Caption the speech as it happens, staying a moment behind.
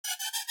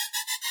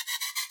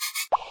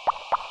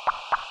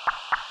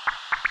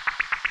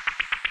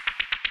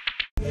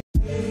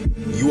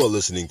are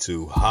listening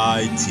to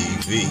High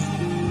TV,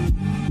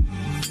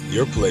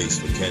 your place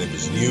for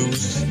cannabis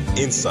news,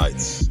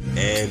 insights,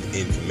 and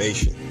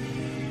information.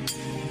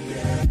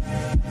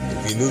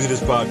 If you're new to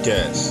this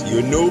podcast, you're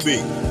a newbie.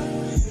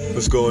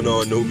 What's going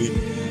on, newbie?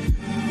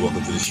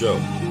 Welcome to the show.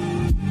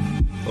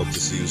 Hope to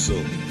see you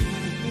soon.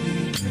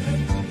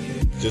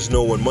 Just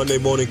know when Monday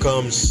morning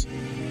comes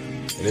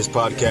and this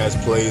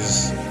podcast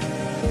plays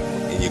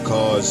in your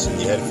cars, in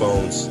your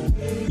headphones,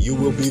 you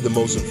will be the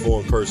most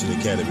informed person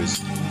in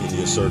cannabis in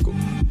your circle.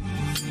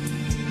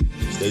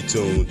 Stay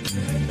tuned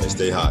and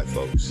stay high,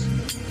 folks.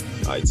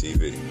 High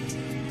TV.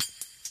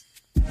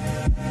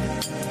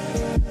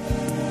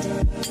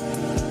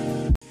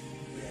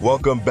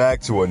 Welcome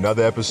back to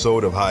another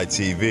episode of High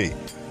TV.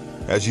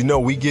 As you know,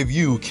 we give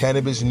you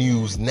cannabis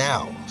news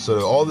now.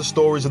 So all the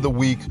stories of the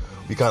week,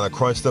 we kind of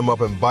crunch them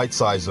up and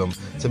bite-size them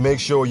to make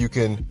sure you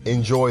can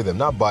enjoy them.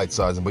 Not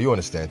bite-size them, but you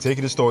understand.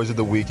 Taking the stories of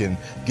the week and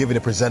giving it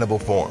a presentable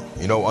form,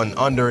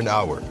 under an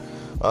hour.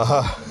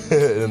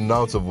 An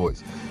announcer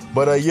voice.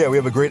 But yeah, we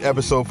have a great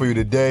episode for you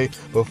today.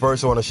 But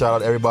first, I want to shout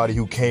out everybody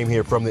who came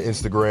here from the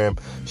Instagram.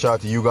 Shout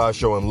out to you guys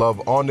showing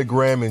love on the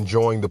gram,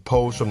 enjoying the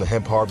post from the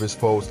Hemp Harvest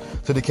post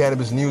to the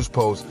Cannabis News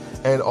post,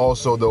 and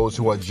also those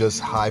who are just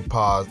High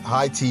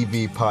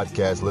TV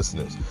podcast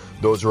listeners.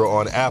 Those who are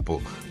on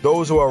Apple.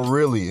 Those who are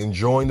really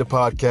enjoying the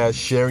podcast,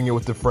 sharing it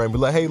with a friend. Be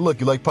like, hey, look,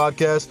 you like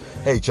podcasts?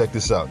 Hey, check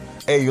this out.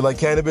 Hey, you like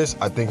cannabis?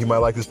 I think you might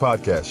like this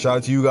podcast. Shout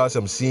out to you guys.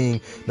 I'm seeing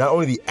not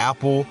only the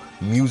Apple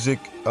Music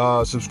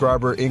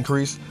subscriber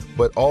increase,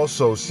 but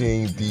also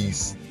seeing the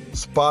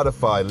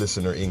Spotify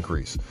listener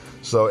increase.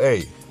 So,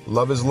 hey,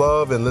 love is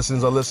love and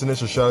listeners are listeners.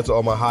 So shout out to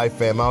all my High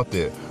fam out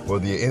there.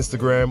 Whether your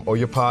Instagram or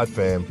your pod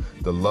fam,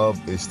 the love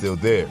is still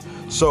there.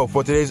 So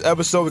for today's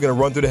episode, we're going to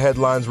run through the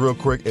headlines real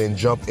quick and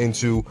jump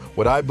into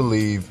what I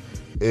believe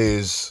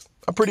is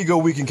a pretty good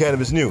week in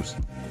cannabis news.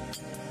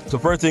 So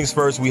first things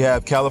first, we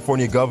have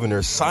California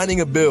governor signing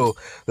a bill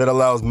that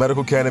allows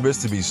medical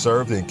cannabis to be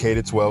served in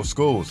K-12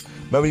 schools.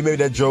 Remember you made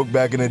that joke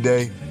back in the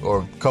day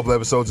or a couple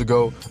episodes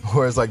ago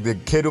where it's like the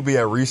kid will be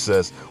at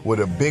recess with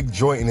a big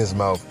joint in his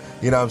mouth,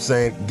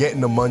 getting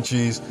the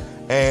munchies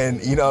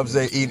and,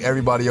 eating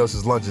everybody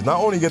else's lunches. Not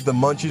only get the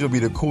munchies, you'll be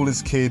the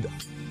coolest kid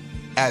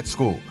at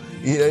school.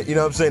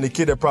 The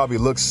kid that probably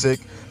looks sick,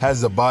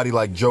 has a body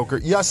like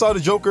Joker. Yeah, I saw the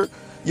Joker.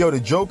 The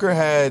Joker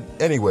had,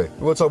 anyway, we're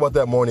going to talk about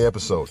that more in the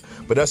episode.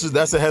 But that's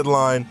the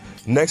headline.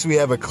 Next, we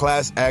have a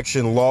class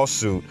action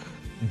lawsuit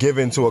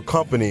given to a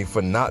company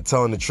for not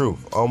telling the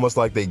truth. Almost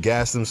like they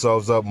gassed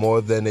themselves up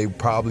more than they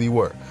probably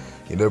were.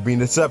 They're being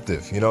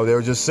deceptive. They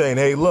were just saying,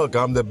 hey, look,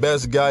 I'm the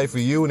best guy for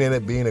you, and end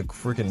up being a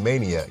freaking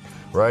maniac,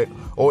 right?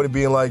 Or they're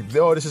being like,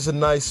 oh, this is a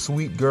nice,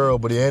 sweet girl,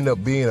 but they end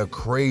up being a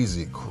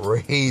crazy,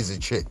 crazy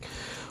chick.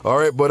 All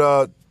right,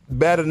 but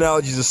bad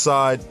analogies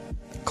aside,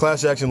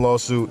 class action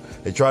lawsuit,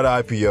 they try to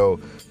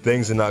IPO,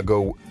 things did not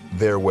go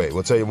their way.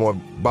 We'll tell you more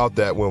about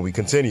that when we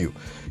continue.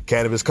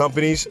 Cannabis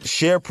companies'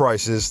 share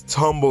prices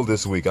tumbled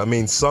this week.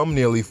 Some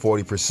nearly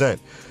 40%.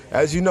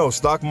 As you know, the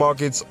stock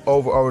market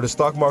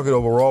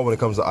overall when it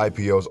comes to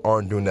IPOs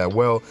aren't doing that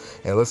well,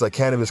 and it looks like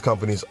cannabis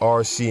companies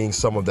are seeing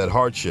some of that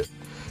hardship.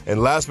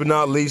 And last but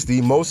not least,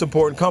 the most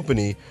important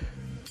company,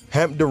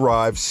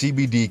 hemp-derived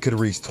CBD, could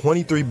reach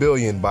 $23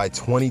 billion by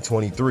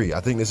 2023. I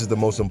think this is the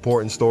most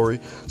important story,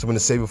 so I'm going to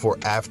save it for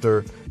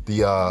after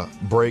the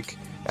break.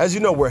 As you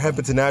know, we're Hemp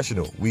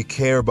International. We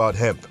care about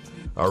hemp.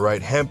 All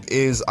right, hemp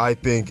is, I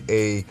think,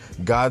 a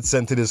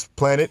godsend to this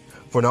planet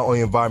for not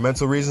only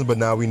environmental reasons, but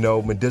now we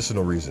know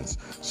medicinal reasons.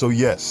 So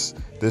yes,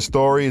 this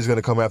story is going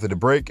to come after the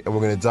break, and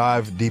we're going to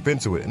dive deep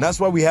into it. And that's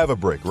why we have a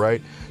break,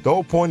 right? The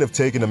whole point of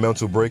taking a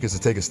mental break is to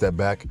take a step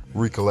back,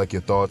 recollect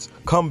your thoughts,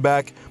 come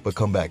back, but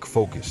come back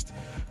focused.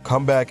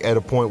 Come back at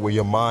a point where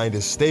your mind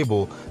is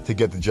stable to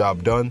get the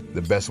job done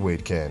the best way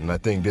it can. And I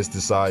think this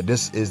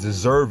is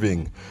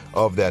deserving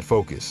of that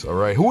focus, all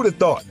right? Who would have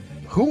thought?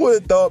 Who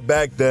would have thought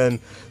back then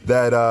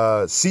that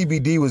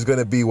CBD was going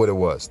to be what it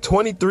was?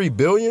 23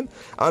 billion?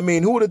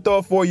 Who would have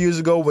thought 4 years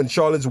ago when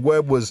Charlotte's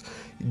Web was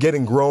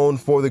getting grown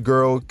for the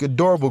girl,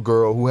 adorable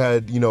girl who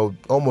had,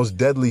 almost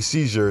deadly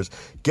seizures,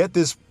 get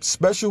this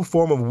special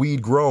form of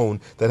weed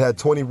grown that had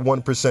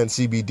 21%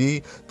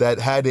 CBD that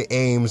had the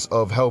aims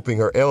of helping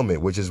her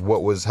ailment, which is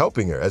what was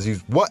helping her. As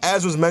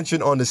was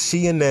mentioned on the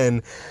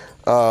CNN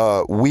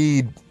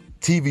weed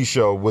TV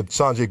show with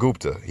Sanjay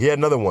Gupta. He had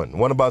another one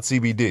about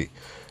CBD.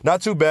 Not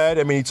too bad.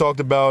 He talked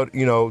about,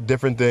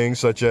 different things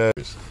such as,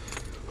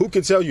 who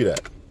can tell you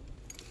that?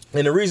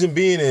 And the reason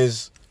being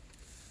is,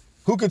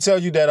 who could tell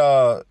you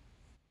that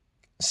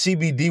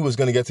CBD was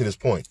going to get to this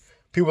point?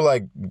 People are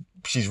like,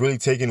 she's really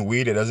taking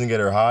weed, it doesn't get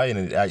her high,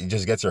 and it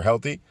just gets her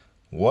healthy.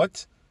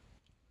 What?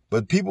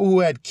 But people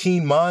who had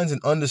keen minds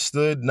and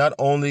understood not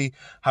only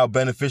how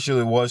beneficial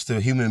it was to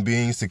human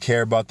beings to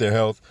care about their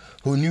health,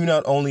 who knew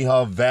not only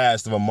how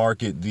vast of a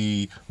market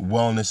the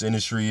wellness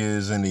industry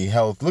is and the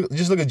health.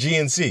 Just look at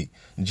GNC.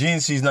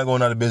 GNC is not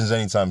going out of business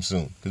anytime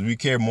soon because we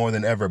care more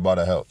than ever about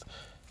our health.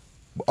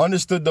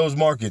 Understood those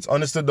markets,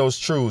 understood those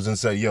truths, and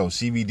said, yo,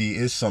 CBD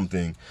is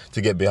something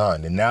to get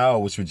behind. And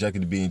now it's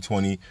projected to be in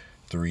 20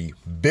 $1.3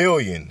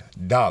 billion.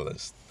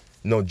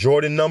 No,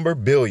 Jordan number,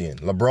 billion.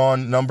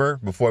 LeBron number,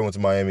 before he went to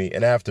Miami,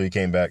 and after he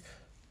came back,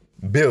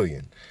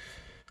 billion.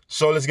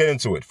 So let's get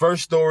into it.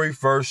 First story.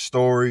 We're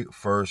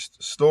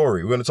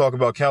going to talk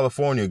about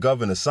California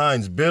governor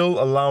signs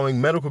bill allowing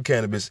medical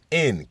cannabis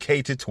in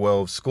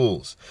K-12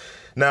 schools.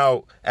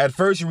 Now, at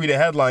first you read a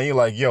headline, you're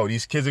like, yo,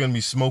 these kids are going to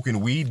be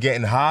smoking weed,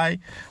 getting high.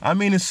 I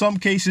mean, in some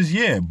cases,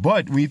 yeah.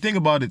 But when you think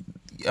about it,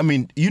 I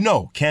mean,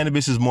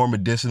 cannabis is more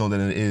medicinal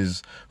than it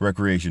is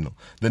recreational.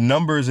 The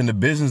numbers in the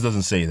business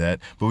doesn't say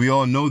that, but we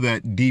all know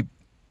that deep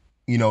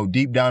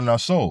down in our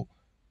soul.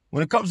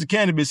 When it comes to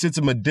cannabis, it's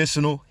a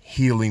medicinal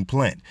healing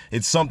plant.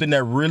 It's something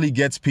that really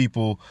gets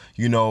people,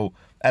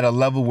 at a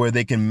level where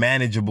they be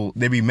manageable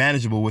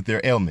with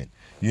their ailment.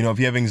 If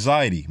you have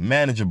anxiety,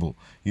 manageable.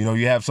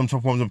 You have some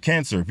forms of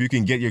cancer. If you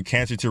can get your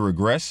cancer to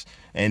regress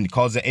and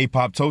cause the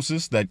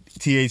apoptosis that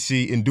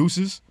THC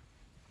induces,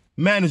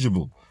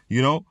 manageable.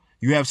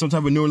 You have some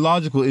type of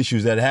neurological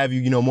issues that have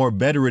you, more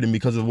bedridden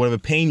because of whatever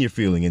pain you're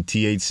feeling. And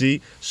THC,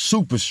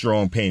 super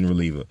strong pain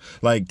reliever.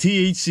 Like,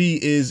 THC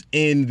is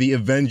in the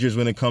Avengers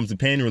when it comes to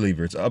pain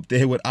reliever. It's up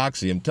there with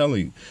Oxy, I'm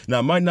telling you. Now,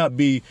 it might not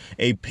be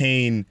a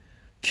pain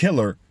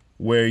killer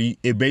where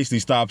it basically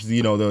stops,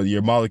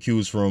 your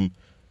molecules from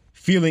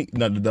feeling,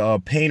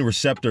 the pain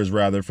receptors,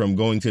 rather, from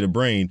going to the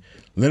brain.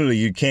 Literally,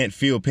 you can't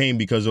feel pain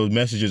because those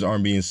messages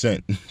aren't being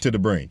sent to the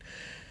brain.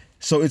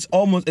 So it's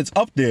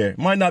up there.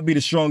 Might not be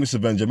the strongest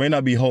Avenger. May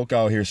not be Hulk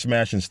out here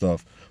smashing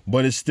stuff,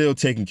 but it's still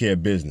taking care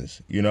of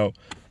business,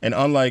 And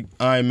unlike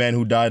Iron Man,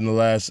 who died in the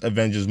last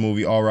Avengers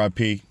movie,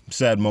 R.I.P.,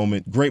 sad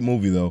moment, great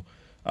movie though,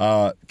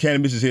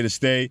 cannabis is here to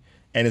stay,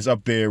 and it's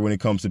up there when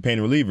it comes to pain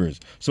relievers.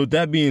 So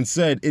that being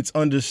said, it's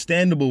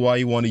understandable why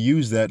you want to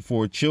use that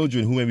for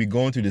children who may be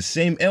going through the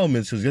same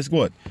ailments, because guess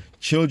what?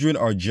 Children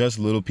are just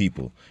little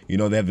people. They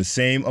have the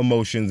same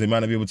emotions. They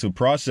might not be able to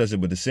process it,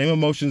 but the same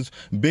emotions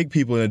big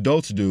people and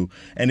adults do,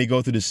 and they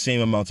go through the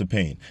same amounts of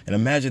pain. And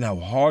imagine how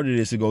hard it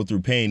is to go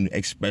through pain,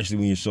 especially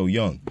when you're so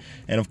young.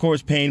 And of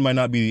course, pain might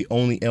not be the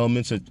only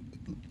ailments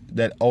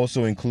that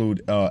also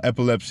include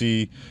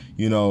epilepsy,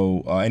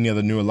 any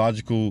other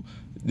neurological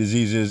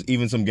diseases,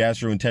 even some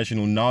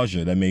gastrointestinal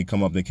nausea that may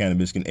come up that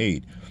cannabis can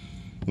aid.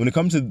 When it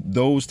comes to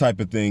those type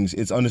of things,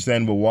 it's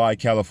understandable why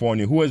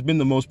California, who has been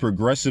the most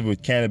progressive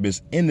with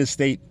cannabis in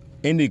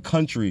the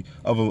country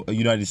of the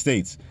United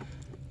States,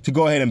 to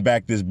go ahead and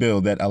back this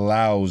bill that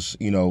allows,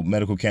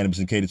 medical cannabis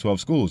in K-12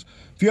 schools.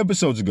 A few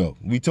episodes ago,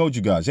 we told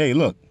you guys, hey,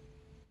 look,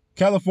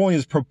 California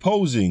is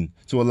proposing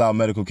to allow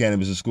medical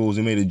cannabis in schools.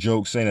 They made a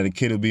joke saying that a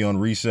kid would be on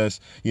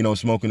recess,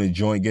 smoking a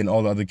joint, getting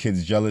all the other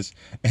kids jealous.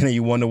 And then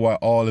you wonder why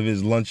all of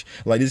his lunch,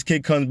 like this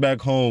kid comes back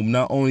home,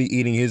 not only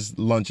eating his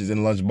lunches in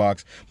a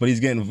lunchbox, but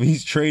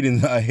he's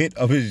trading a hit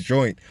of his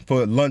joint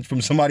for lunch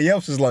from somebody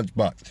else's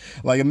lunchbox.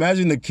 Like,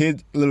 imagine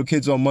little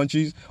kids on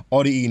Munchies,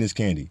 all they eating is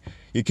candy.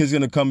 Your kid's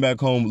gonna come back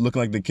home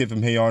looking like the kid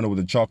from Hey Arnold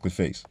with a chocolate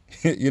face.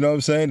 You know what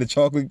I'm saying?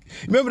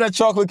 Remember that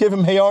chocolate kid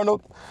from Hey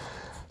Arnold?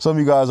 Some of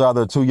you guys are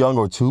either too young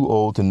or too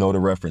old to know the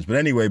reference. But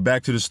anyway,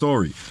 back to the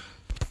story.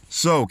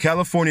 So,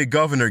 California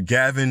Governor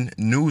Gavin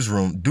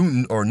Newsom,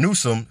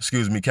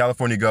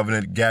 California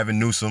Governor Gavin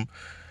Newsom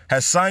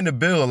has signed a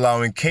bill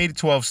allowing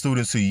K-12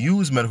 students to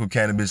use medical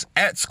cannabis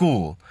at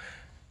school.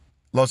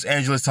 Los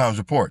Angeles Times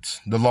reports.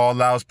 The law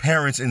allows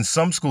parents in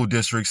some school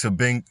districts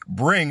to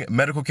bring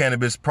medical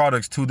cannabis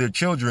products to their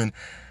children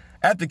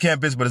at the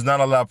campus, but does not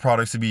allow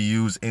products to be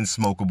used in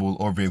smokable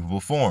or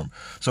vapable form.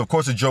 So, of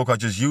course, the joke I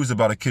just used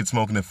about a kid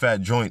smoking a fat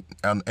joint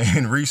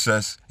in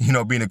recess,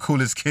 being the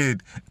coolest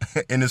kid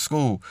in the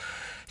school,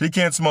 he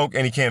can't smoke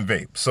and he can't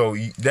vape. So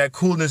that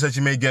coolness that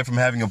you may get from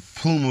having a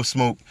plume of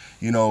smoke,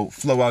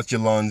 flow out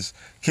your lungs,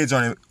 kids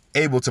aren't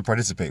able to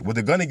participate. What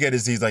they're going to get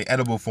is these like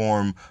edible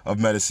form of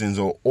medicines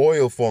or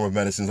oil form of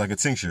medicines like a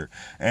tincture.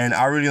 And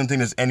I really don't think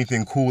there's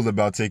anything cool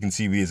about taking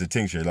CBD as a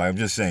tincture. Like, I'm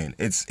just saying,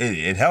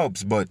 it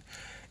helps, but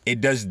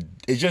it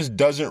just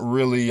doesn't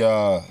really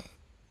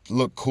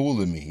look cool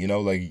to me,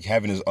 like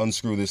having to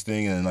unscrew this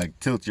thing and like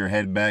tilt your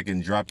head back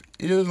and drop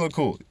it. It doesn't look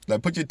cool.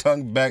 Like, put your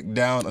tongue back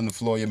down on the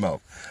floor of your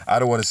mouth. I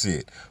don't want to see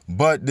it.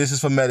 But this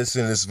is for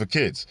medicine, and this is for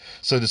kids.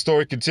 So the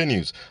story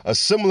continues. A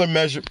similar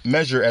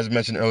measure as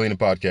mentioned earlier in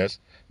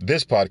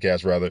this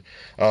podcast,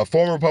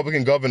 former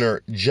Republican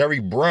Governor Jerry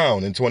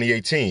Brown in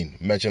 2018,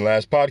 mentioned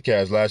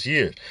last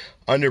year.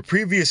 Under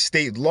previous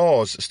state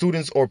laws,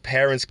 students or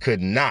parents could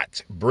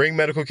not bring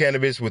medical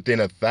cannabis within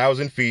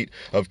 1,000 feet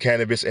of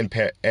cannabis, and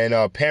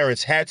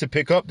parents had to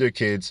pick up their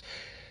kids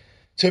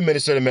to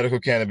administer the medical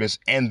cannabis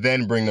and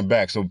then bring them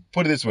back. So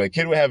put it this way, a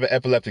kid would have an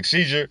epileptic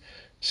seizure,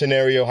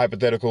 scenario,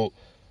 hypothetical,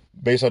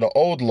 Based on the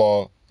old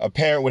law, a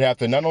parent would have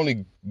to not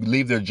only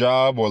leave their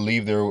job or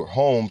leave their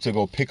home to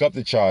go pick up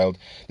the child,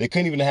 they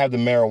couldn't even have the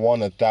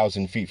marijuana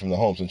 1,000 feet from the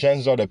home. So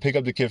chances are they pick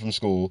up the kid from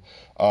school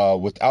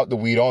without the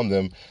weed on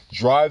them,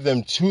 drive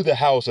them to the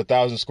house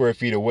 1,000 square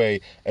feet away,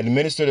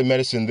 administer the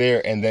medicine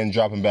there, and then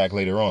drop them back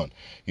later on.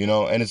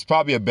 And it's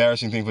probably an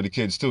embarrassing thing for the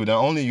kids too.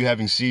 Not only are you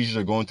having seizures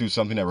or going through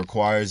something that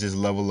requires this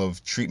level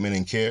of treatment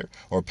and care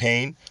or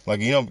pain, like,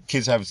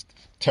 kids have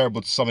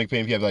terrible stomach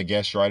pain if you have like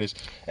gastritis.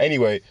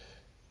 Anyway,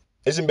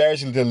 it's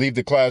embarrassing to leave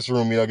the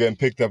classroom, getting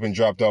picked up and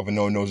dropped off and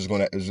no one knows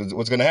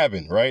what's going to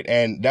happen, right?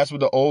 And that's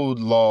what the old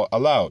law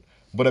allowed.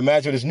 But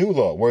imagine this new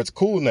law where it's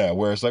cool now,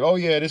 where it's like, oh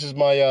yeah, this is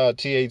my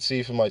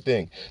THC for my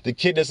thing. The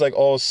kid that's like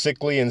all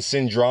sickly and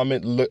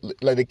syndromic,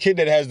 like the kid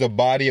that has the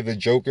body of the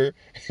Joker.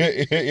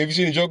 Have you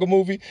seen the Joker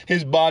movie?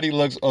 His body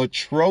looks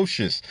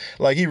atrocious.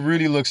 Like he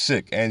really looks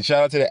sick. And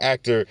shout out to the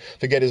actor,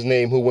 forget his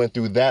name, who went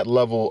through that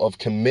level of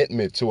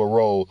commitment to a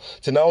role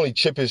to not only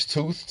chip his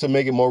tooth to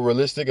make it more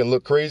realistic and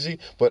look crazy,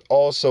 but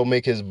also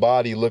make his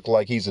body look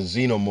like he's a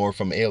xenomorph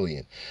from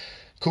Alien.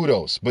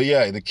 Kudos. But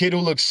yeah, the kid who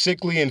looks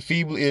sickly and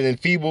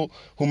feeble,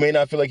 who may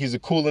not feel like he's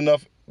cool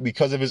enough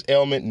because of his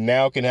ailment,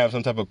 now can have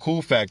some type of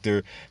cool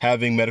factor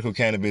having medical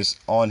cannabis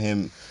on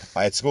him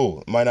at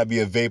school. It might not be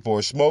a vape or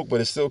a smoke,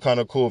 but it's still kind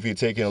of cool if you're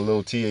taking a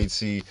little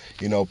THC,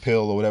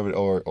 pill or whatever,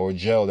 or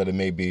gel that it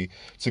may be,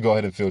 to go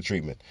ahead and fill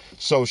treatment.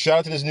 So shout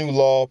out to this new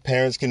law.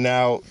 Parents can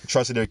now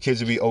trust that their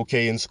kids will be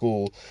okay in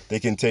school. They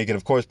can take it.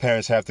 Of course,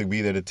 parents have to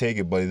be there to take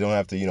it, but they don't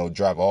have to,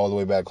 drive all the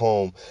way back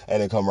home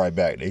and then come right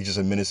back. They just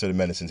administer the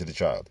medicine to the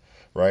child,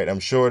 right? I'm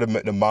sure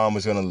the mom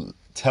is going to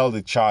tell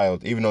the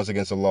child, even though it's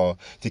against the law,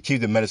 to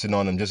keep the medicine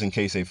on them just in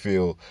case they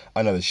feel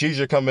another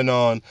seizure coming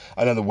on,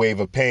 another wave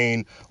of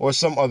pain, or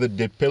some other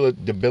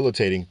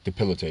debilitating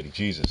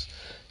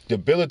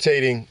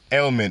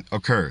ailment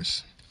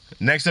occurs.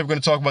 Next up, we're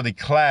going to talk about the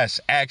class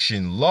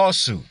action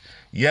lawsuit.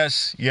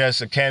 Yes,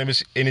 the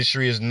cannabis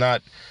industry is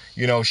not,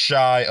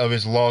 shy of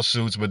its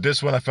lawsuits, but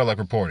this one I felt like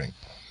reporting.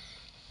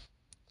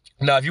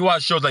 Now, if you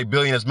watch shows like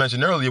Billion, as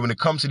mentioned earlier, when it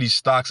comes to these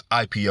stocks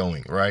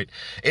IPOing, right,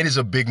 it is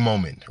a big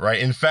moment, right?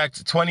 In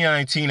fact,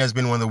 2019 has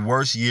been one of the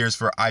worst years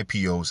for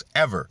IPOs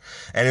ever.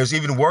 And it was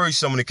even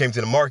worrisome when it came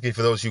to the market,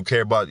 for those who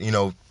care about,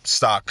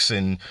 stocks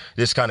and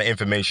this kind of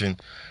information.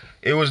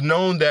 It was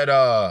known that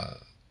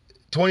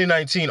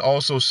 2019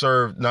 also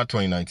served, not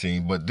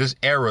 2019, but this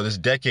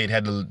decade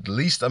had the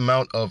least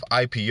amount of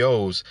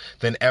IPOs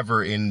than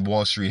ever in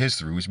Wall Street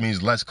history, which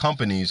means less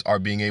companies are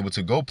being able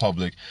to go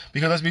public.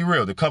 Because let's be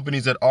real, the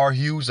companies that are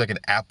huge, like an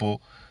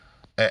Apple,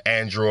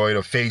 Android,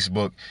 or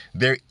Facebook,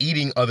 they're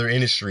eating other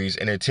industries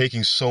and they're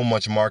taking so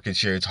much market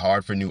share, it's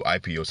hard for new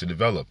IPOs to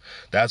develop.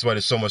 That's why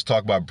there's so much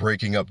talk about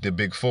breaking up the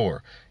big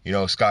four.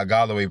 Scott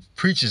Galloway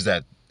preaches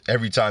that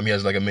every time he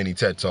has like a mini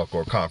TED Talk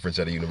or conference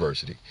at a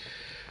university.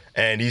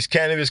 And these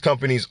cannabis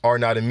companies are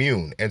not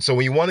immune. And so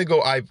when you want to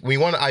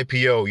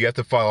IPO, you have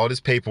to file all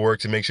this paperwork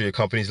to make sure your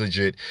company's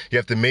legit. You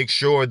have to make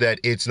sure that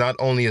it's not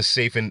only a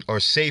safe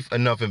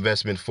enough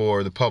investment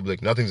for the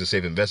public. Nothing's a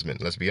safe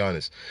investment, let's be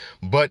honest.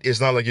 But it's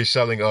not like you're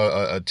selling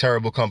a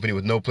terrible company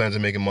with no plans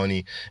of making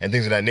money and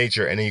things of that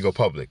nature, and then you go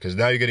public. Because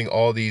now you're getting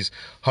all these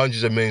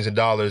hundreds of millions of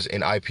dollars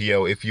in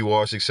IPO if you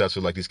are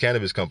successful, like these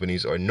cannabis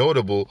companies are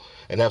notable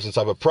and have some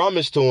type of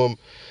promise to them.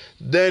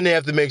 Then they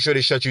have to make sure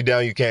they shut you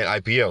down. You can't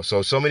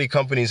IPO. So many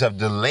companies have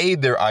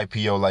delayed their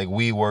IPO, like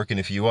WeWork and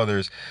a few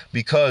others,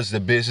 because the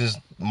business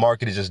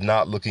market is just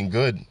not looking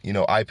good.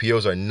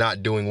 IPOs are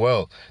not doing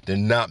well. They're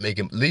not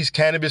making, these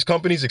cannabis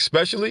companies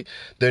especially,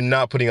 they're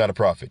not putting out a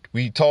profit.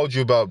 We told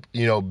you about,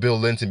 Bill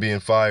Linton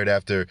being fired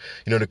after,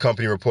 the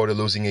company reported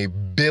losing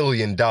 $1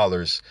 billion,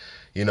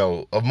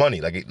 of money,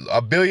 like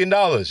 $1 billion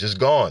just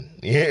gone.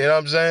 You know what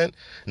I'm saying?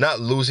 Not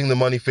losing the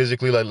money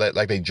physically,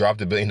 like they dropped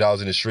 $1 billion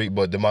in the street,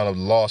 but the amount of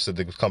loss that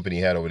the company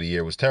had over the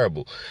year was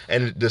terrible.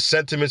 And the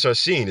sentiments are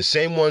seen, the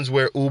same ones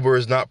where Uber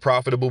is not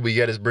profitable, but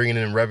yet it's bringing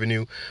in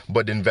revenue,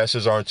 but the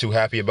investors aren't too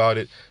happy about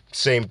it.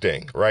 Same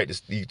thing, right?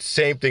 It's the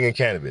same thing in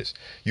cannabis.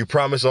 You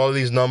promise all of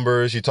these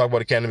numbers. You talk about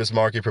the cannabis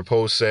market,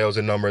 proposed sales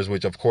and numbers,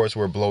 which of course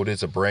were bloated.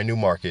 It's a brand new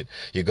market.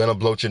 You're going to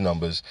bloat your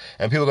numbers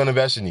and people are going to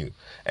invest in you.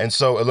 And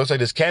so it looks like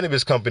this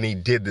cannabis company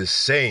did the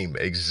same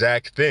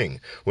exact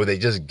thing where they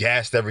just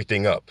gassed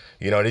everything up.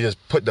 They just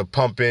put the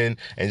pump in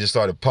and just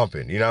started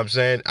pumping. You know what I'm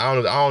saying? I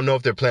don't know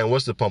if their plan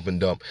was to pump and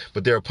dump,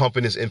 but they're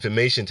pumping this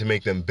information to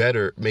make them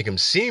better, make them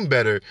seem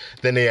better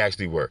than they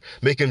actually were.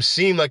 Make them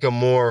seem like a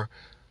more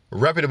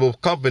reputable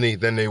company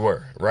than they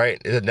were,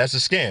 right? That's a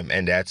scam,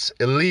 and that's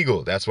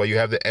illegal. That's why you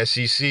have the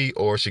SEC,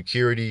 or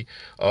Security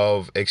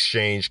of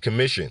Exchange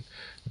Commission.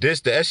 The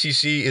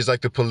SEC is like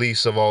the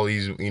police of all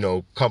these,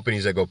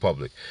 companies that go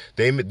public.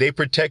 They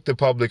protect the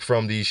public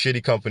from these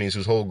shitty companies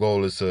whose whole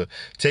goal is to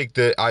take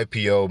the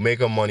IPO, make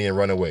them money, and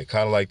run away.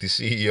 Kind of like the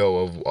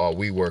CEO of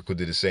WeWork, who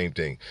did the same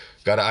thing.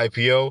 Got an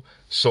IPO,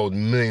 sold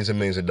millions and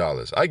millions of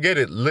dollars. I get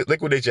it,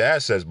 liquidate your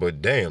assets, but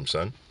damn,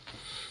 son.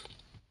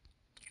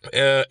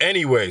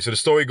 Anyway, so the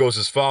story goes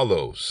as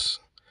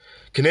follows.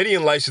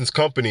 Canadian licensed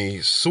company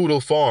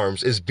Soodle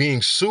Farms is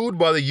being sued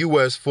by the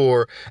U.S.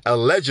 for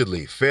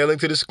allegedly failing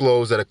to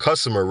disclose that a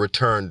customer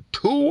returned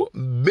 $2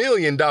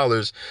 million,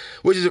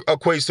 which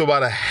equates to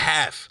about a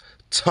half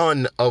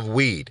ton of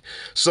weed.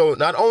 So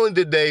not only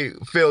did they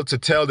fail to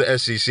tell the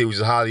SEC, which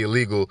is highly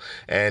illegal,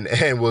 and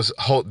was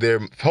halt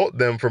them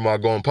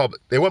from going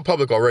public. They went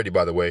public already,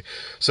 by the way.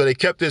 So they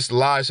kept this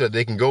lie so that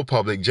they can go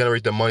public,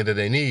 generate the money that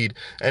they need,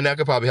 and that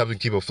could probably help them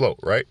keep afloat,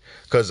 right?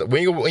 Because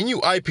when you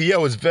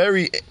IPO, it's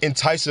very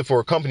enticing for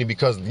a company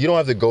because you don't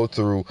have to go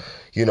through,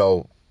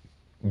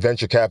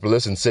 venture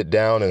capitalists and sit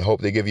down and hope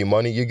they give you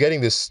money. You're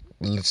getting this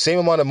same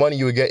amount of money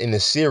you would get in a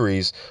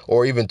series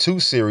or even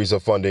 2 series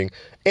of funding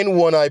in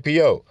one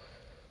IPO.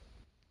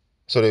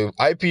 So they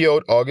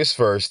IPO'd August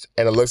 1st,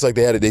 and it looks like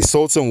they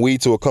sold some weed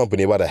to a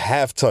company, about a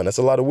half ton. That's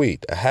a lot of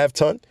weed. A half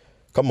ton?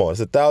 Come on, it's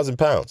 1,000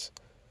 pounds.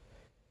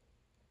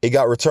 It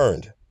got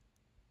returned.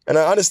 And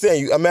I understand,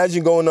 you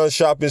imagine going on a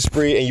shopping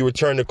spree and you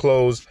return the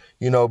clothes,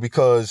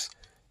 because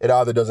it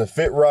either doesn't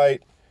fit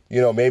right,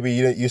 maybe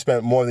you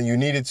spent more than you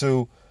needed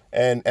to,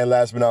 and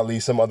last but not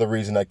least, some other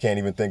reason I can't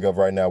even think of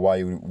right now why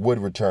you would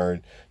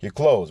return your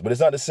clothes. But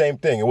it's not the same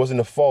thing. It wasn't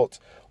the fault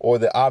or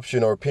the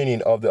option or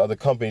opinion of the other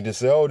company to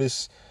say, oh,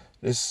 it's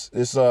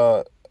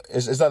not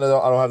that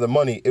I don't have the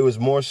money. It was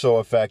more so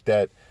a fact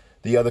that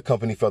the other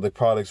company felt the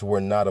products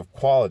were not of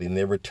quality, and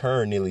they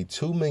returned nearly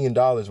 $2 million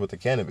worth of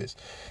cannabis.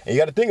 And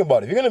you got to think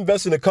about it. If you're going to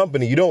invest in a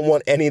company, you don't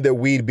want any of their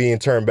weed being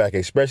turned back,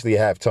 especially a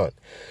half ton.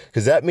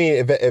 Because that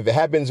means if it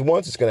happens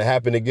once, it's going to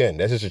happen again.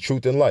 That's just the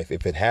truth in life.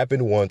 If it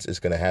happened once, it's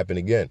going to happen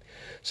again.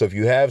 So if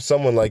you have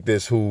someone like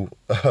this who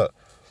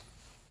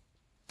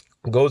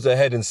goes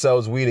ahead and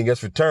sells weed and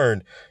gets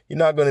returned, you're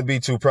not going to be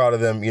too proud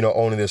of them,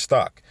 owning their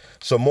stock.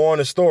 So more on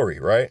the story,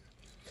 right?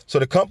 So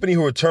the company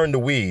who returned the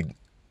weed,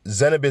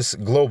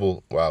 Zenabis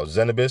Global,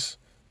 Zenabis,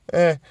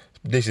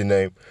 decent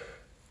name.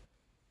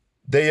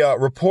 They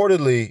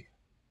reportedly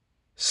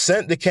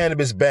sent the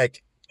cannabis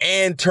back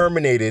and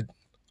terminated,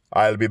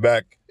 I'll be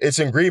back, its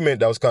agreement,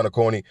 that was kind of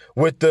corny,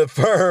 with the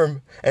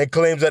firm, and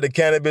claims that the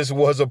cannabis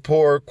was of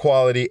poor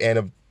quality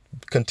and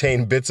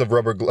contained bits of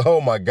rubber glove.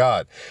 Oh my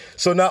God.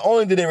 So not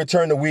only did they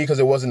return the weed because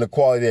it wasn't the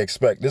quality they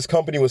expect, this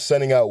company was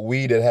sending out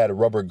weed that had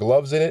rubber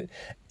gloves in it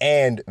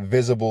and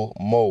visible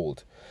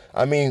mold.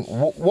 I mean,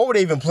 what were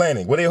they even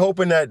planning? Were they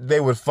hoping that they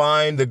would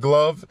find the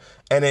glove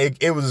and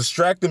it would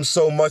distract them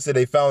so much that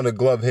they found a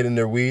glove hidden in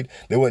their weed,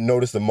 they wouldn't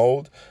notice the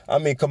mold? I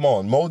mean, come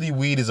on. Moldy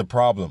weed is a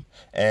problem.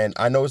 And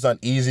I know it's not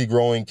easy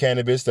growing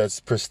cannabis that's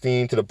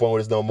pristine to the point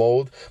where there's no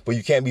mold, but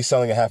you can't be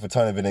selling a half a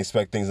ton of it and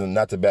expect things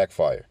not to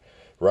backfire,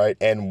 right?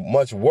 And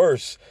much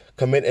worse,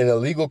 commit an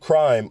illegal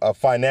crime, a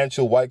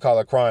financial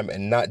white-collar crime,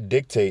 and not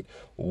dictate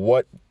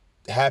what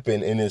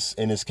happened in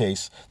this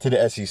case to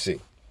the SEC.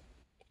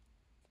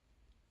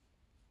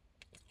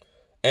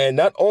 And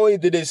not only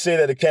did they say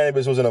that the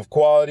cannabis wasn't of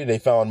quality, they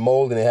found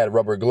mold and they had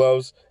rubber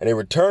gloves, and they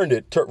returned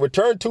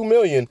 $2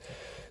 million.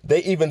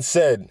 They even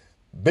said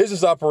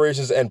business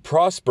operations and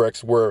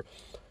prospects were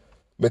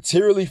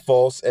materially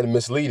false and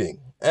misleading,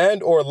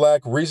 and or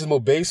lack reasonable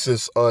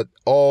basis at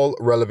all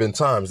relevant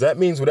times. That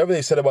means whatever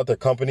they said about their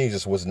company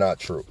just was not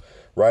true,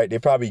 right? They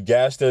probably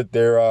gassed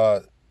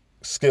their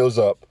skills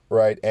up,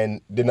 right,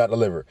 and did not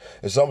deliver.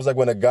 It's almost like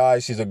when a guy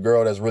sees a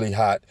girl that's really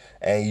hot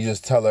and you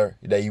just tell her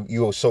that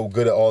you are so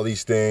good at all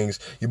these things,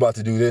 you're about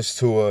to do this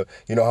to her,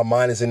 her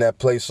mind is in that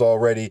place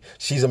already,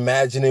 she's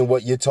imagining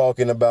what you're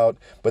talking about,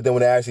 but then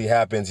when it actually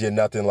happens, you're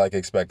nothing like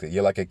expected.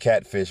 You're like a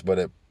catfish,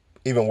 but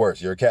even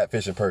worse, you're a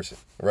catfish in person,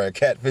 right, a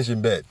catfish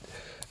in bed.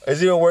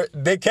 It's even worse.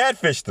 They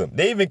catfished them.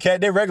 They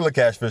regular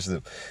catfished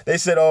them. They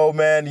said, "Oh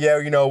man, yeah,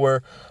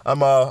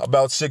 I'm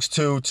about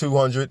 6'2",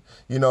 200,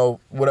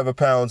 whatever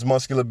pounds,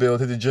 muscular build,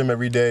 hit the gym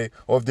every day."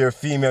 Or if they're a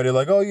female, they're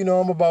like, "Oh,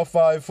 I'm about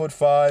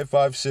 5'5",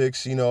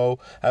 5'6",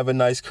 have a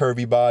nice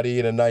curvy body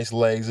and a nice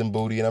legs and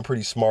booty, and I'm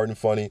pretty smart and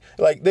funny."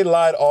 Like they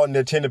lied on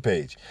their Tinder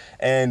page,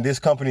 and this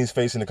company is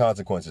facing the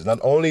consequences. Not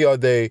only are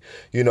they,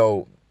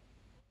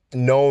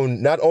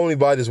 known not only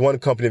by this one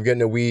company of getting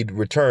the weed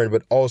returned,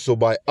 but also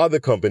by other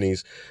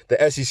companies. The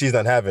SEC is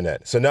not having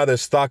that. So now their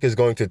stock is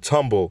going to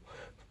tumble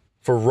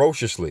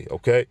ferociously,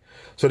 okay?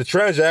 So the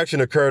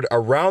transaction occurred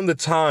around the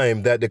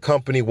time that the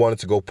company wanted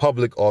to go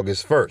public,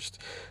 August 1st.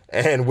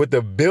 And with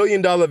the $1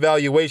 billion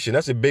valuation,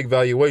 that's a big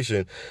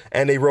valuation,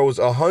 and they rose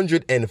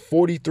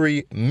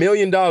 $143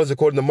 million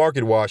according to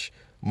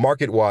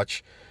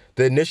MarketWatch.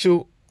 The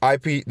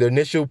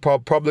initial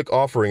public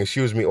offering,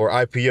 or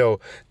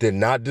IPO, did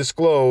not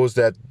disclose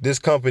that this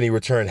company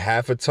returned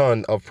half a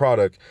ton of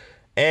product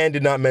and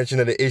did not mention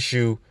that the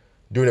issue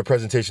during a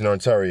presentation in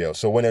Ontario.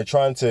 So when they're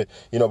trying to,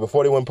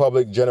 before they went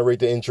public, generate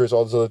the interest,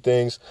 all those other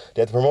things,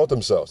 they had to promote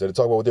themselves. They had to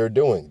talk about what they were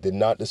doing. Did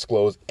not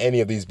disclose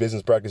any of these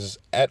business practices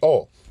at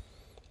all.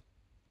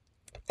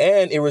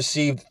 And it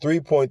received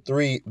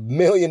 $3.3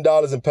 million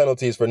in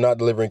penalties for not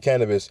delivering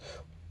cannabis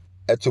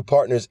to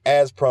partners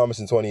as promised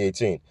in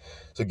 2018.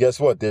 So guess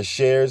what? Their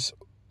shares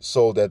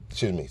sold at,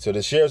 so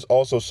the shares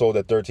also sold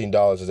at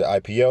 $13 as an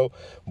IPO,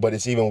 but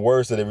it's even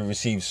worse that they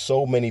received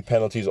so many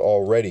penalties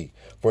already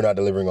for not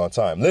delivering on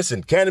time.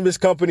 Listen, cannabis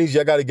companies,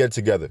 y'all got to get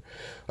together.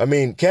 I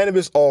mean,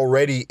 cannabis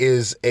already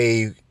is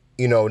a,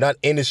 not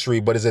industry,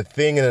 but is a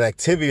thing and an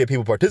activity that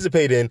people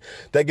participate in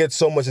that gets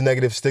so much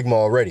negative stigma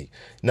already.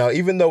 Now,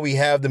 even though we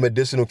have the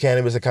medicinal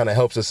cannabis that kind of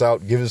helps us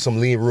out, gives us some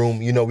lean room,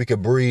 we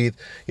can breathe,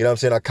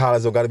 our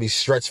collars don't got to be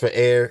stretched for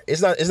air.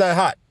 It's not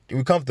hot.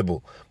 You're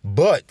comfortable.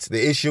 But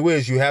the issue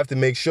is you have to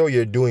make sure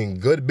you're doing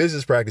good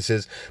business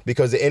practices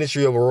because the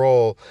industry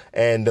overall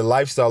and the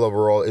lifestyle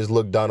overall is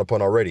looked down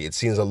upon already. It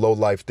seems a low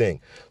life thing.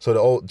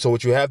 So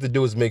what you have to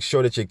do is make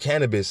sure that your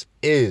cannabis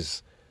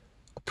is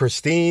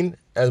pristine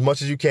as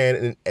much as you can,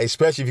 and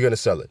especially if you're going to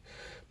sell it.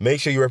 Make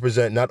sure you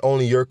represent not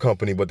only your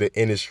company, but the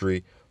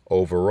industry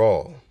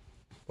overall.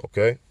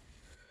 Okay?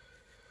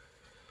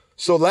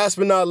 So last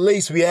but not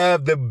least, we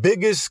have the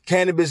biggest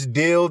cannabis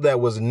deal that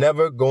was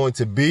never going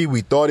to be.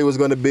 We thought it was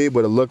going to be,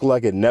 but it looked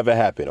like it never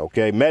happened,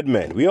 okay?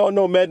 MedMen. We all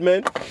know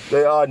MedMen.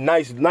 They are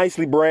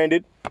nicely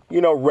branded,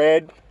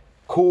 red,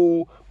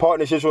 cool,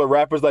 partnerships with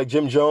rappers like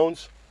Jim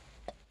Jones.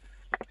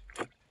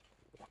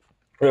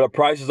 The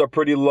prices are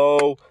pretty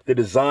low. The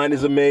design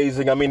is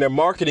amazing. I mean, their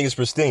marketing is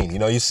pristine.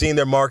 You've seen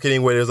their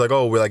marketing where it's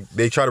like,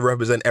 they try to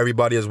represent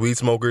everybody as weed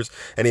smokers,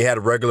 and they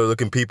had regular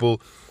looking people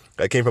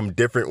that came from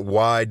different,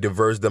 wide,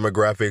 diverse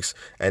demographics,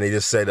 and they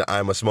just said,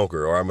 I'm a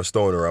smoker, or I'm a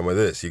stoner, or I'm a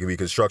this. You can be a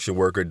construction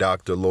worker,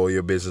 doctor,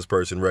 lawyer, business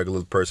person,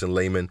 regular person,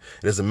 layman.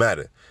 It doesn't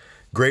matter.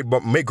 Great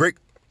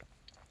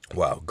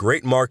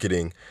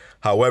marketing.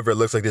 However, it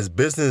looks like this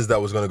business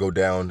that was going to go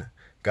down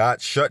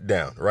got shut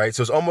down, right?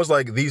 So it's almost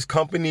like these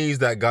companies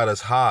that got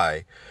us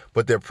high,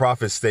 but their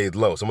profits stayed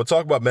low. So I'm going to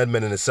talk about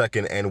MedMen in a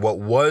second and what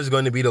was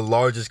going to be the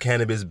largest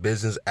cannabis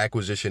business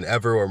acquisition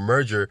ever or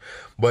merger,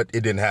 but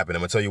it didn't happen.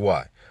 I'm going to tell you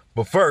why.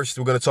 But first,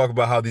 we're going to talk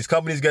about how these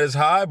companies get as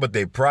high, but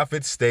their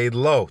profits stayed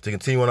low, to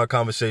continue on our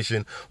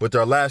conversation with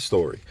our last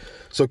story.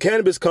 So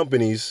cannabis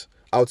companies,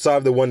 outside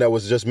of the one that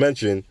was just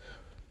mentioned,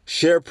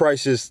 share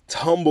prices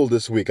tumbled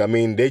this week. I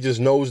mean, they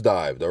just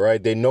nosedived, all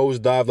right? They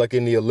nosedived like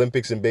in the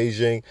Olympics in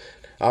Beijing.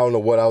 I don't know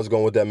what I was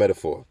going with that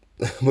metaphor,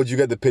 but you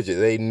get the picture.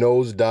 They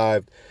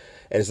nosedived,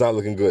 and it's not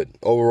looking good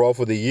overall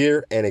for the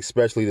year and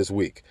especially this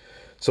week.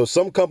 So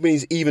some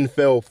companies even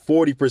fell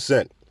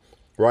 40%.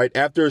 Right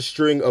after a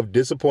string of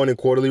disappointing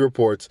quarterly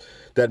reports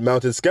that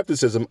mounted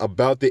skepticism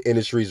about the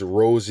industry's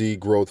rosy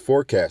growth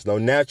forecast. Now,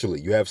 naturally,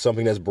 you have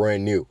something that's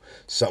brand new,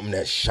 something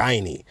that's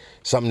shiny,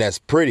 something that's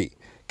pretty.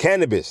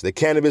 Cannabis, the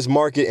cannabis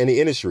market and the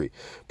industry.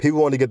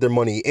 People want to get their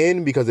money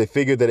in because they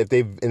figured that if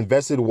they've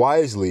invested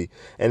wisely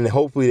and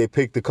hopefully they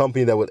pick the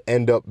company that would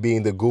end up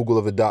being the Google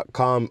of the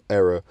 .com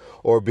era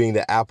or being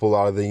the Apple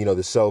out of the,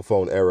 the cell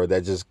phone era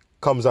that just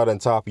comes out on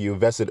top. You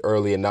invested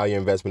early and now your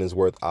investment is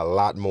worth a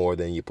lot more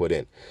than you put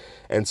in.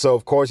 And so,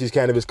 of course, these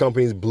cannabis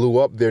companies blew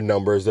up their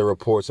numbers, their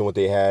reports, and what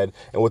they had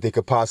and what they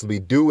could possibly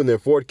do in their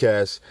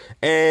forecasts,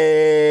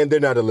 and they're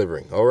not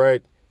delivering, all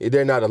right?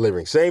 They're not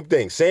delivering. Same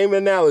thing, same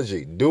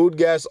analogy. Dude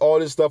gassed all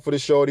this stuff for the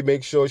show to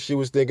make sure she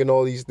was thinking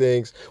all these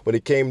things. When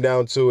it came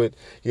down to it,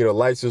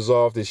 lights was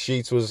off, the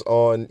sheets was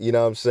on,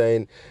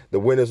 the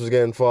windows was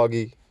getting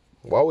foggy.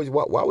 Why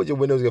would your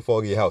windows get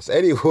foggy in your house?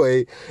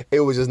 Anyway,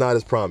 it was just not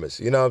as promised.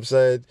 You know what I'm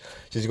saying?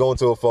 She's going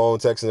to her phone,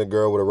 texting a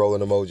girl with a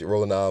rolling eye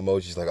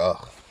emoji. She's like,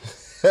 oh.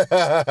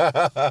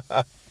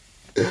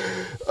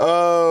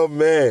 Oh,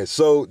 man.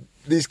 So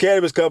these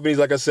cannabis companies,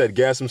 like I said,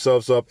 gas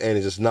themselves up and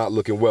it's just not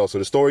looking well. So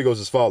the story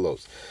goes as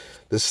follows.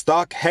 The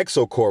stock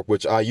Hexocorp,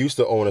 which I used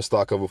to own a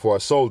stock of before I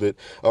sold it,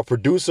 a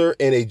producer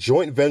in a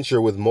joint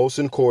venture with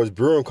Molson Coors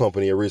Brewing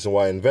Company, a reason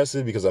why I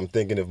invested, because I'm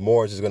thinking if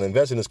Morris is going to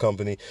invest in this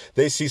company,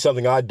 they see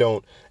something I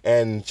don't,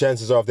 and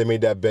chances are if they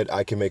made that bet,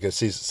 I can make a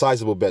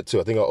sizable bet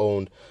too. I think I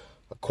owned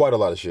quite a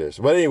lot of shares.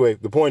 But anyway,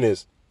 the point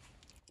is,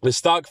 the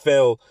stock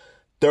fell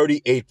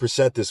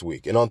 38% this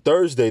week. And on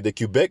Thursday, the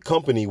Quebec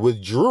company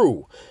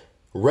withdrew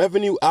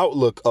revenue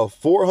outlook of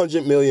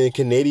 400 million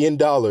Canadian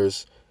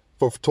dollars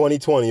for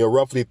 2020, or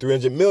roughly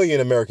 300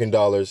 million American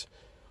dollars.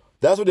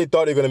 That's what they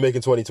thought they were going to make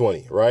in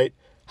 2020, right?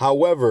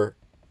 However,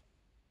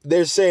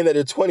 they're saying that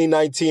their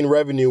 2019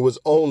 revenue was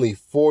only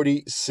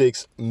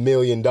 $46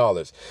 million.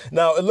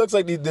 Now, it looks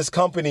like this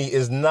company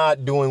is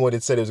not doing what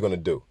it said it was going to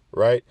do,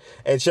 right?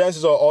 And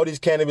chances are all these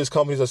cannabis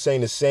companies are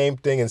saying the same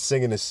thing and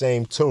singing the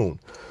same tune.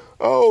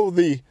 Oh,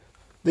 the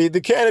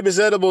cannabis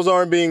edibles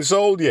aren't being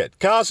sold yet.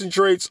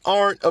 Concentrates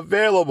aren't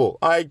available.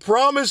 I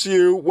promise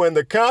you, when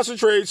the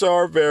concentrates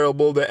are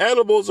available, the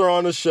edibles are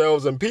on the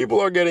shelves, and people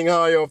are getting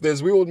high off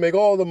this, we will make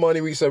all the money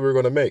we said we were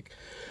going to make.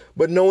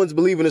 But no one's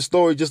believing the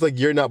story, just like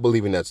you're not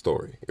believing that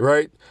story,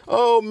 right?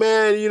 Oh,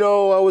 man,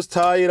 I was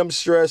tired. I'm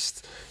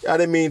stressed. I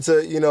didn't mean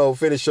to,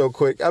 finish so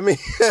quick. I mean...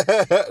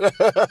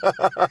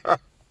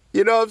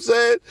 You know what I'm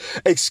saying?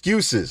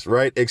 Excuses,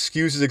 right?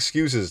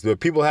 Excuses. The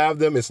people have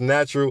them. It's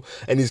natural.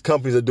 And these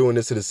companies are doing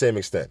this to the same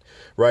extent,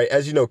 right?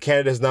 As you know,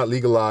 Canada has not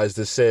legalized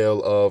the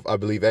sale of, I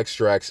believe,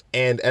 extracts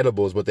and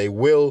edibles, but they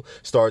will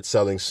start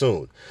selling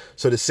soon.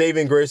 So the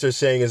saving grace they're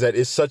saying is that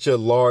it's such a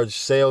large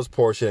sales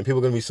portion and people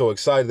are going to be so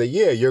excited that,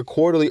 yeah, your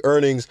quarterly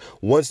earnings,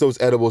 once those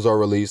edibles are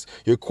released,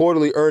 your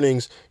quarterly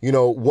earnings,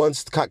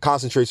 once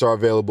concentrates are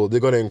available, they're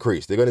going to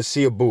increase. They're going to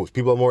see a boost.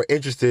 People are more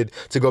interested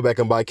to go back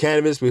and buy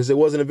cannabis because it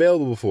wasn't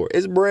available before.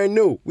 It's brand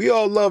new. We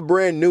all love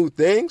brand new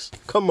things.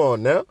 Come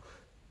on now.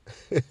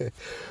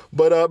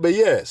 But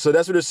yeah, so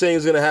that's what they're saying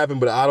is going to happen.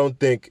 But I don't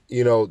think,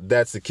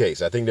 that's the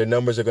case. I think their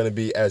numbers are going to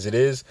be as it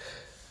is.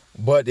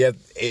 But yeah,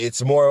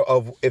 it's more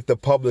of if the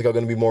public are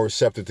going to be more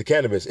receptive to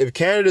cannabis. If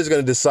Canada is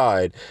going to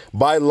decide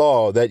by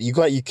law that you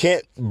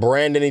can't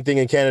brand anything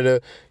in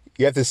Canada,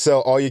 you have to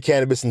sell all your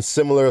cannabis in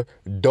similar,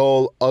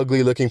 dull,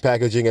 ugly-looking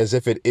packaging as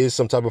if it is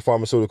some type of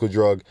pharmaceutical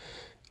drug.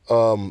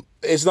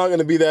 It's not going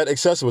to be that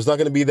accessible. It's not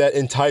going to be that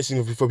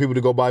enticing for people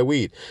to go buy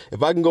weed.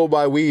 If I can go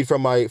buy weed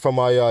from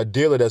my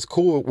dealer that's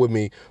cool with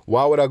me,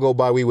 why would I go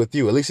buy weed with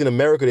you? At least in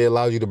America, they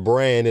allow you to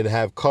brand and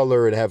have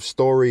color and have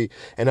story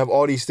and have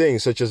all these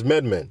things, such as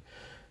MedMen.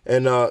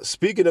 And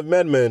speaking of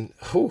MedMen,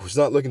 it's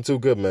not looking too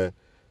good, man.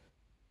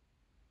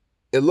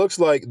 It looks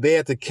like they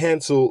had to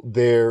cancel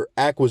their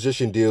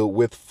acquisition deal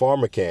with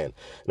PharmaCann.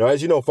 Now,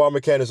 as you know,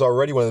 PharmaCann is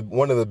already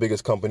one of the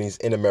biggest companies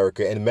in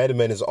America, and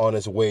MedMen is on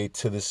its way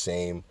to the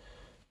same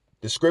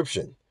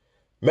description.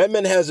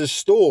 MedMen has a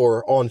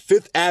store on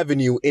Fifth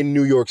Avenue in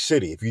New York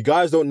City. If you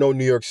guys don't know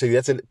New York City,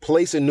 that's a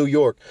place in New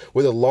York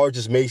where the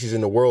largest Macy's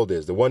in the world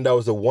is. The one that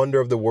was the wonder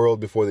of the world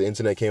before the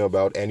internet came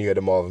about, and you had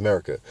the Mall of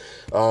America.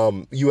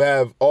 You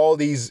have all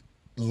these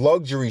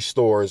luxury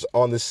stores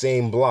on the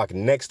same block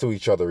next to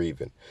each other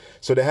even.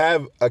 So to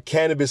have a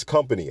cannabis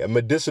company, a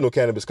medicinal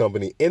cannabis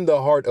company in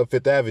the heart of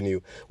Fifth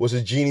Avenue was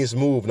a genius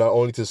move, not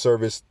only to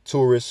service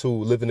tourists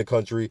who live in the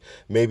country,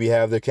 maybe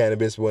have their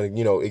cannabis when,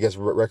 it gets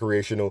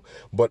recreational,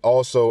 but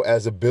also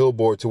as a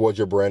billboard towards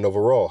your brand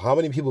overall. How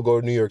many people go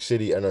to New York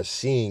City and are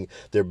seeing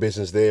their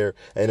business there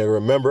and they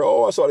remember,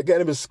 I saw the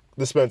cannabis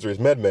dispensaries,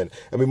 MedMen,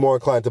 and be more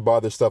inclined to buy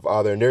their stuff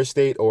either in their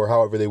state or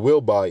however they will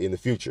buy in the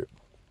future.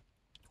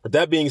 With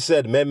that being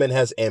said, MedMen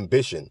has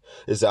ambition,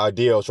 is the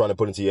idea I was trying to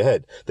put into your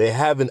head. They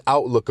have an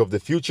outlook of the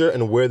future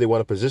and where they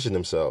want to position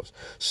themselves.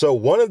 So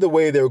one of the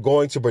way they're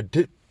going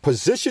to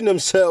position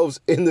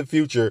themselves in the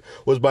future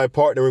was by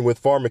partnering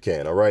with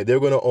PharmaCann, all right? They're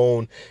going to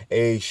own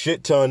a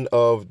shit ton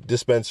of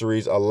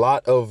dispensaries, a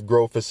lot of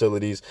grow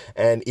facilities,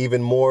 and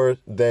even more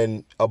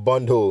than a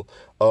bundle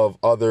of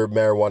other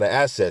marijuana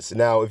assets.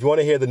 Now, if you want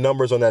to hear the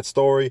numbers on that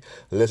story,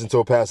 listen to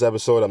a past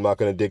episode. I'm not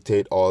going to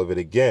dictate all of it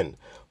again.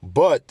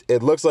 But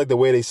it looks like the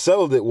way they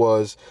settled it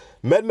was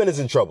MedMen is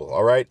in trouble,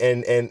 all right?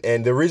 And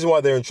the reason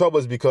why they're in trouble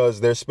is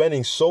because they're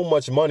spending so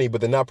much money, but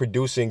they're not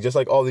producing, just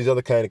like all these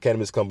other kind of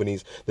cannabis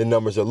companies, the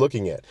numbers are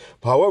looking at.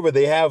 However,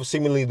 they have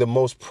seemingly the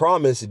most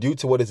promise due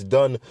to what it's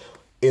done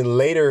in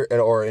later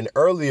or in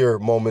earlier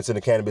moments in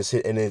the cannabis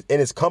in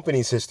its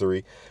company's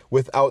history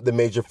without the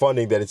major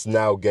funding that it's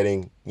now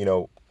getting,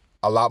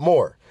 a lot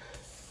more.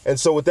 And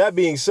so with that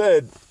being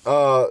said,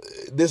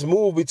 this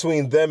move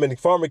between them and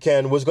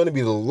PharmaCann was going to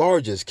be the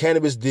largest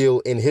cannabis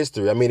deal in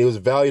history. I mean, it was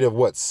valued at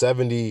what,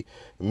 70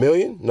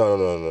 million?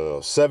 No.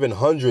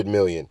 700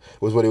 million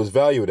was what it was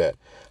valued at.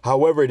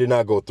 However, it did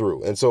not go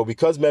through. And so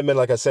because MedMen,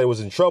 like I said, was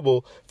in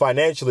trouble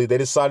financially, they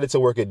decided to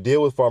work a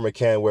deal with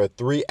PharmaCann where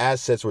 3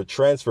 assets were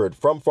transferred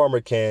from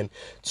PharmaCann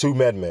to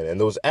MedMen.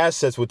 And those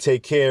assets would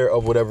take care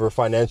of whatever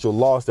financial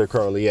loss they're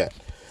currently at.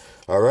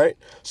 All right.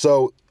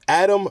 So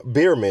Adam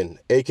Bierman,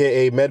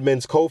 a.k.a.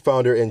 MedMen's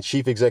co-founder and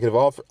chief executive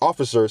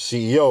officer,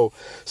 CEO,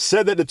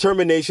 said that the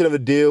termination of the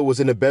deal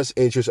was in the best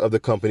interest of the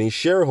company's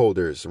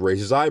shareholders, raised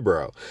his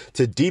eyebrow,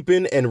 to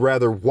deepen and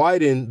rather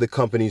widen the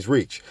company's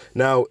reach.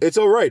 Now, it's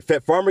all right.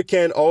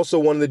 PharmaCann also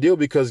won the deal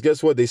because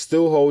guess what? They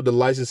still hold the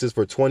licenses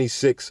for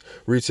 26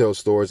 retail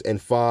stores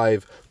and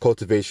 5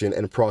 cultivation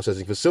and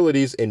processing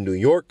facilities in New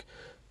York,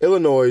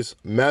 Illinois,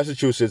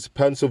 Massachusetts,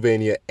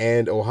 Pennsylvania,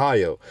 and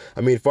Ohio.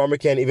 I mean,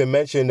 PharmaCann even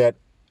mentioned that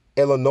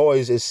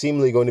Illinois is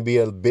seemingly going to be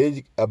a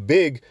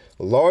big,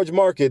 large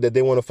market that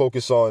they want to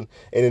focus on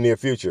in the near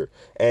future.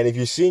 And if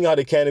you're seeing how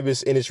the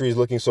cannabis industry is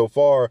looking so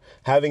far,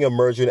 having a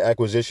merger and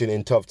acquisition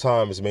in tough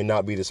times may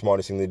not be the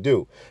smartest thing to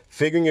do.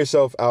 Figuring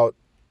yourself out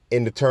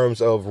in the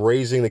terms of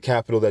raising the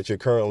capital that you're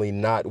currently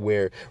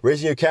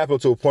raising your capital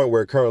to a point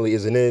where it currently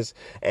is,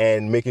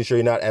 and making sure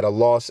you're not at a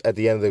loss at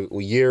the end of the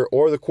year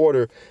or the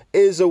quarter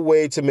is a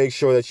way to make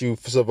sure that you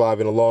survive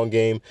in a long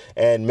game.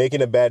 And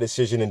making a bad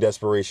decision in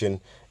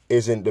desperation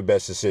isn't the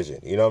best decision.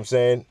 You know what I'm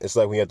saying? It's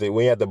like when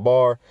you're at the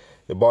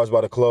bar's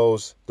about to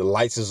close, the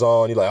lights is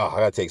on, you're like, I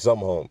gotta take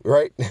something home,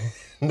 right?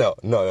 No,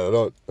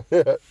 don't.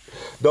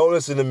 Don't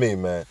listen to me,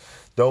 man.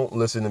 Don't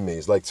listen to me.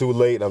 It's like too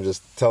late. I'm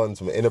just telling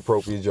some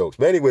inappropriate jokes.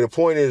 But anyway, the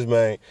point is,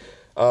 man,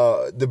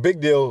 the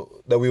big deal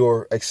that we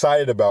were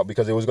excited about,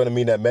 because it was going to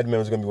mean that MedMen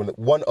was going to be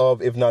one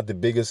of, if not the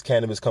biggest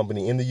cannabis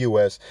company in the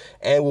U.S.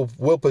 and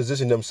will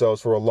position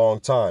themselves for a long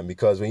time.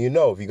 Because if you're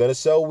going to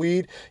sell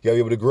weed, you got to be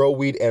able to grow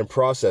weed and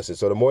process it.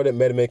 So the more that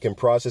MedMen can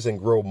process and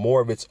grow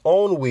more of its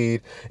own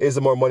weed is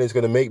the more money it's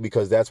going to make,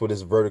 because that's what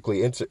it's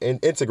vertically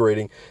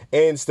integrating,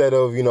 instead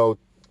of,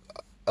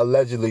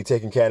 allegedly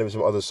taking cannabis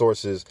from other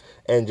sources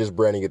and just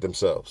branding it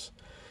themselves.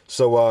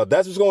 So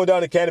that's what's going down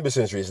in the cannabis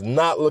industry. It's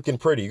not looking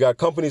pretty. You got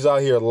companies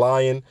out here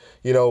lying,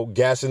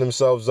 gassing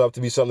themselves up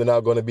to be something they're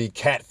not going to be,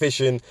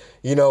 catfishing,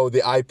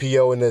 the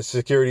IPO and the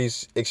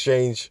Securities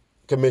Exchange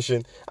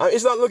Commission.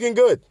 It's not looking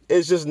good.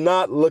 It's just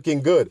not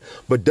looking good.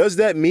 But does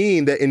that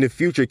mean that in the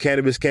future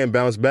cannabis can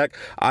bounce back?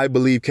 I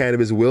believe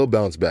cannabis will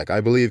bounce back.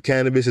 I believe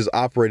cannabis is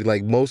operating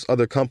like most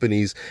other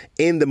companies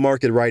in the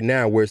market right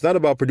now, where it's not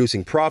about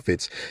producing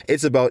profits.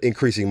 It's about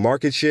increasing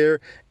market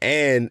share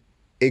and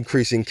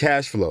increasing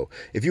cash flow.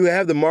 If you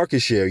have the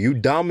market share, you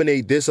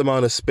dominate this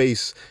amount of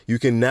space, you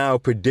can now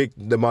predict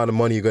the amount of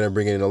money you're going to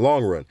bring in the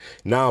long run.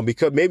 Now,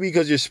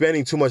 because you're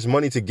spending too much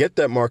money to get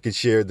that market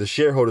share, the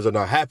shareholders are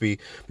not happy,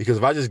 because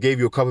if I just gave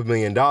you a couple $1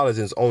 million and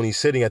it's only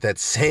sitting at that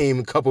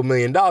same couple $1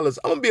 million, I'm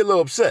going to be a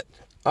little upset.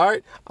 All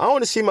right. I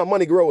want to see my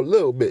money grow a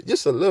little bit,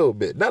 just a little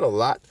bit, not a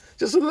lot,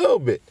 just a little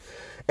bit.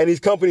 And these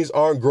companies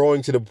aren't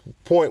growing to the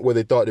point where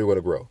they thought they were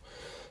going to grow.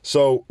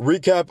 So,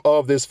 recap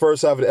of this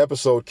first half of the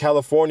episode: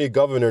 California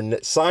governor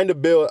signed a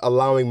bill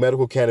allowing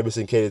medical cannabis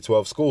in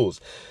K-12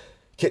 schools.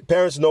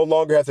 Parents no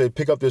longer have to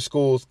pick up their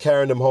schools,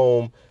 carrying them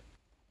home,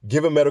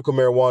 give them medical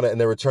marijuana, and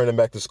then return them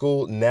back to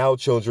school. Now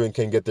children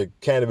can get their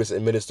cannabis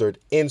administered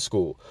in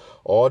school.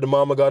 All the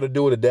mama got to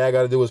do, the dad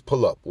got to do is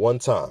pull up one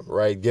time,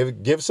 right?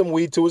 Give some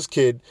weed to his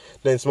kid,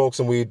 then smoke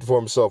some weed for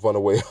himself on the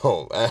way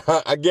home.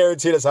 I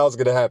guarantee that's how it's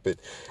going to happen.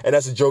 And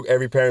that's a joke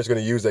every parent's going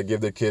to use that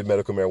give their kid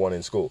medical marijuana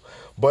in school.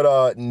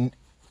 But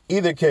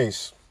either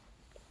case,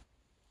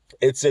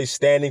 it's a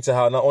standing to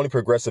how not only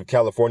progressive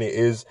California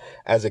is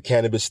as a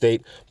cannabis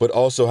state, but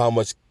also how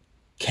much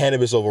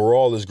cannabis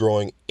overall is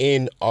growing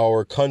in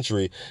our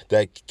country,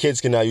 that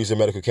kids can now use their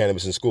medical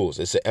cannabis in schools.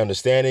 It's an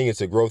understanding,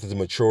 it's a growth, it's a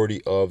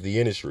maturity of the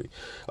industry.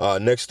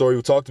 Next story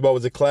we talked about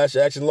was a class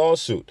action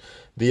lawsuit.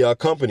 The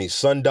company,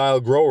 Sundial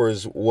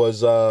Growers,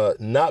 was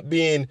not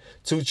being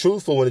too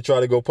truthful when it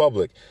tried to go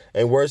public.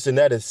 And worse than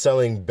that, it's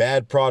selling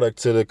bad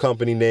product to the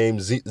company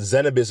named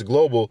Zenabis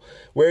Global,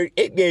 where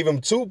it gave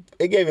him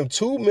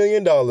 $2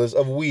 million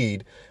of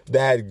weed that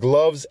had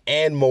gloves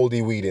and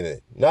moldy weed in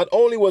it. Not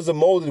only was the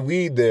molded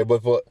weed there,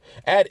 but for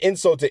add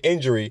insult to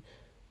injury,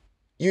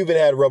 you even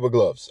had rubber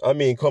gloves. I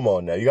mean, come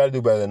on now. You got to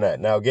do better than that.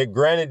 Now,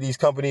 granted, these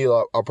companies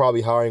are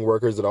probably hiring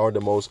workers that aren't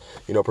the most,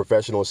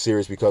 professional,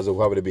 serious because of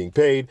how they're being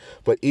paid.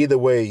 But either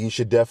way, you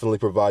should definitely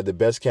provide the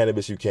best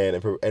cannabis you can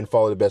and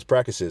follow the best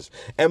practices.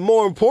 And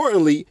more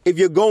importantly, if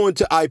you're going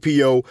to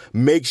IPO,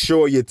 make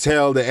sure you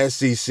tell the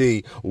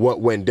SEC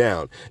what went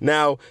down.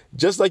 Now,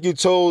 just like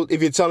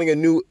if you're telling a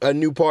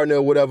new partner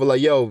or whatever, like,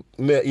 yo,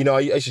 man,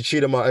 I should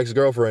cheat on my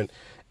ex-girlfriend,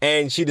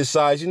 and she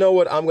decides, you know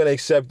what, I'm going to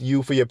accept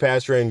you for your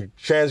past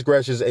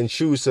transgressions and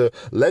choose to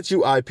let you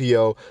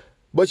IPO,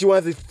 but you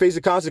won't have to face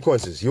the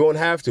consequences. You won't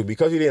have to.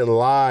 Because you didn't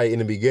lie in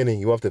the beginning,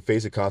 you won't have to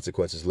face the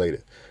consequences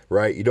later,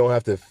 right? You don't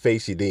have to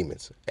face your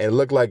demons. And it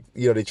looked like,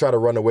 they try to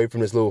run away from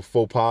this little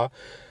faux pas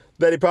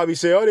that they probably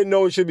say, oh, I didn't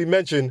know it should be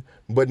mentioned,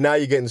 but now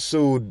you're getting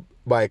sued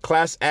by a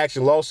class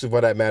action lawsuit,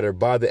 for that matter,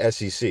 by the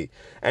SEC.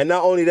 And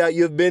not only that,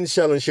 you've been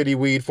selling shitty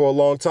weed for a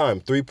long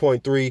time.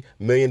 $3.3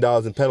 million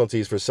in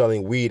penalties for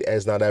selling weed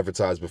as not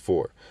advertised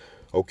before.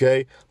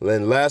 Okay?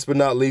 Then last but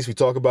not least, we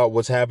talk about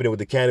what's happening with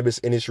the cannabis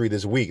industry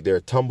this week.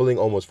 They're tumbling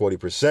almost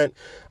 40%.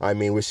 I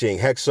mean, we're seeing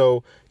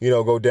Hexo,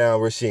 go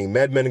down. We're seeing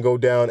MedMen go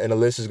down, and the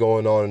list is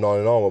going on and on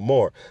and on with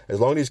more. As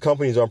long as these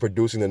companies aren't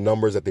producing the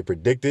numbers that they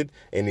predicted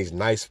in these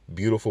nice,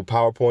 beautiful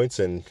PowerPoints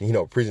and,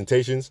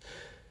 presentations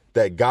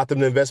that got them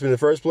the investment in the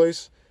first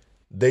place,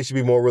 they should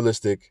be more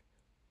realistic,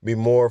 be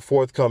more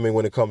forthcoming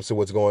when it comes to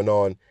what's going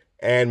on,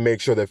 and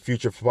make sure that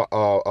future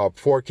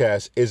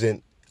forecast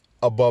isn't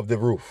above the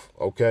roof,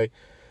 okay?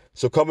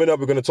 So coming up,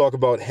 we're going to talk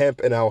about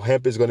hemp and how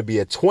hemp is going to be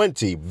a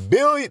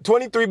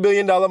 $23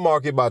 billion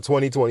market by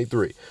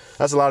 2023.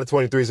 That's a lot of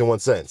 23s in one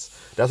sense.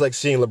 That's like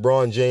seeing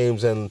LeBron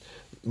James and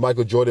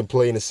Michael Jordan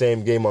play in the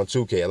same game on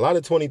 2K. A lot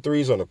of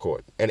 23s on the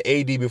court. And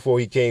AD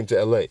before he came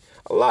to LA.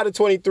 A lot of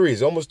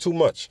 23s, almost too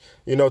much.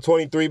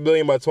 23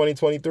 billion by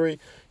 2023.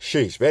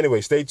 Sheesh. But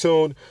anyway, stay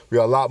tuned. We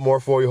got a lot more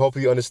for you.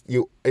 Hopefully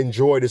you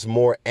enjoy this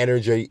more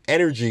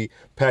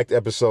energy-packed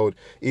episode,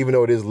 even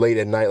though it is late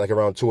at night, like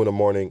around 2 in the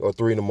morning or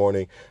 3 in the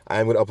morning.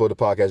 I'm going to upload the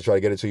podcast and try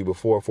to get it to you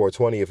before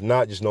 4:20. If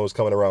not, just know it's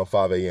coming around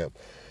 5 a.m.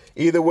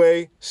 Either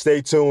way,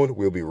 stay tuned.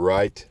 We'll be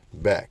right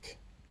back.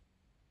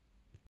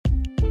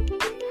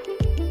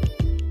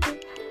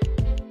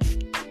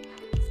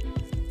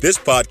 This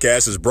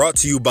podcast is brought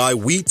to you by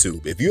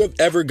WeTube. If you have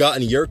ever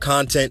gotten your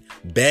content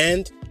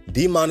banned,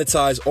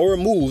 demonetized, or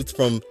removed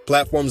from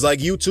platforms like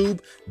YouTube,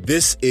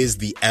 this is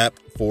the app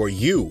for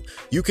you.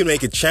 You can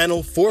make a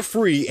channel for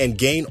free and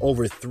gain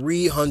over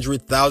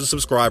 300,000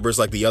 subscribers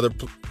like the other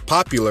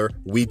popular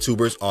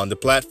WeedTubers on the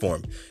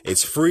platform.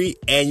 It's free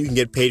and you can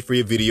get paid for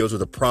your videos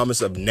with a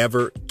promise of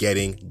never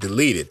getting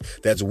deleted.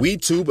 That's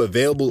WeedTube,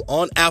 available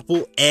on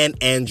Apple and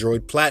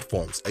Android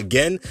platforms.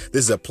 Again,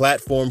 this is a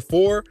platform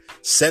for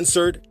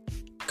censored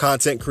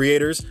content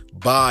creators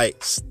by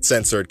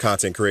censored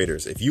content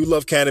creators. If you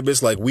love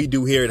cannabis like we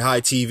do here at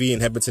High TV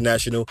and Hemp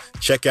International,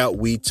 check out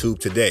WeedTube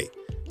today,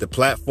 the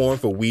platform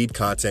for weed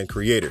content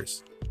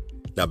creators.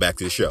 Now back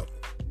to the show.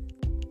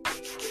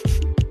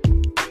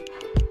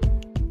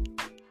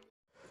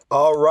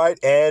 All right,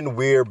 and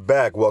we're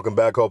back. Welcome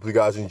back. Hope you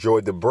guys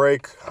enjoyed the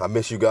break. I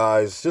miss you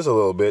guys just a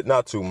little bit,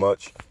 not too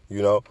much,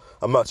 you know.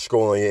 I'm not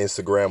scrolling your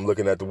Instagram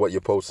looking at what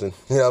you're posting.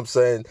 You know what I'm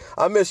saying?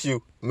 I miss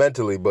you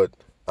mentally, but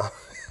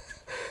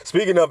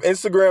speaking of,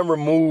 Instagram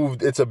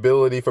removed its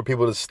ability for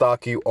people to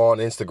stalk you on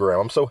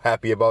Instagram. I'm so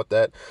happy about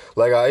that.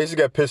 Like, I used to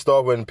get pissed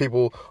off when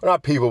people, or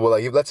not people, but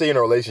like, let's say you're in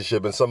a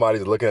relationship and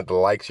somebody's looking at the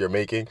likes you're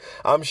making.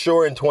 I'm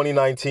sure in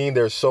 2019,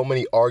 there's so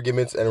many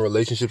arguments and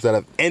relationships that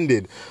have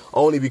ended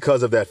only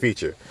because of that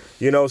feature.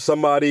 You know,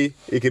 somebody,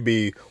 it could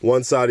be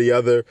one side or the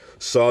other,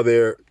 saw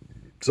their,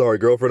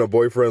 girlfriend or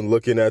boyfriend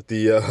looking at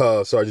the,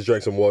 I just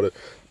drank some water.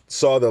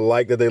 Saw the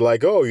like that they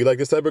like. Oh, you like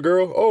this type of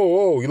girl?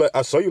 You like?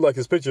 I saw you like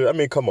this picture. I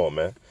mean, come on,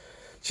 man.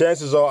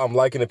 Chances are I'm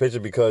liking the picture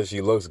because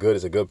she looks good.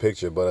 It's a good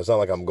picture, but it's not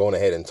like I'm going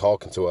ahead and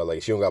talking to her.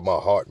 Like, she don't got my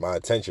heart, my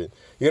attention.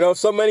 You know,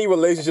 so many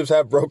relationships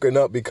have broken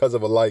up because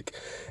of a like,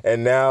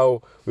 and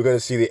now we're going to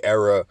see the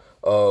era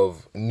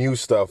of new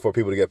stuff for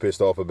people to get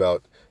pissed off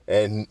about.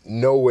 And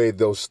no way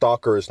those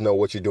stalkers know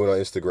what you're doing on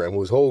Instagram,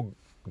 whose whole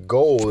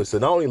goal is to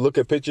not only look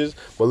at pictures,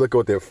 but look at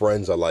what their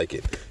friends are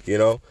liking, you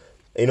know?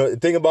 You know, the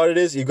thing about it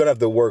is you're going to have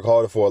to work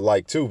harder for a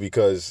like, too,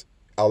 because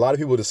a lot of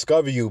people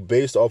discover you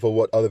based off of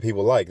what other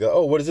people like. They're,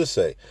 oh, what does this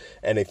say?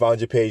 And they find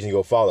your page and you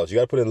go follow. So you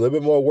got to put in a little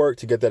bit more work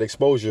to get that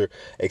exposure,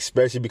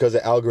 especially because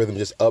the algorithm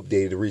just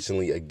updated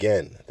recently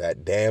again.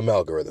 That damn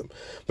algorithm.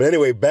 But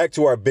anyway, back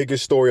to our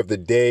biggest story of the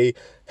day,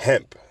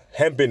 hemp.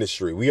 Hemp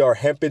industry. We are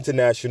Hemp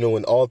International,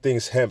 and all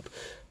things hemp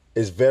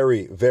is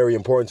very, very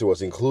important to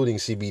us, including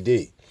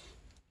CBD.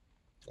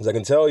 As I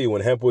can tell you,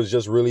 when hemp was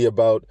just really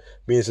about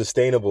being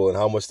sustainable and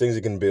how much things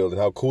it can build and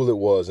how cool it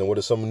was, and what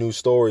are some new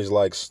stories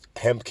like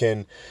hemp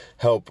can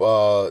help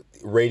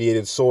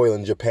radiated soil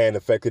in Japan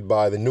affected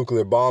by the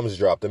nuclear bombs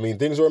dropped. I mean,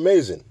 things are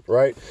amazing,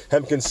 right?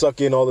 Hemp can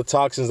suck in all the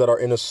toxins that are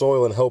in the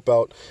soil and help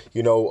out,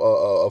 you know,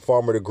 a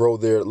farmer to grow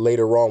there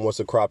later on once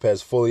the crop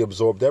has fully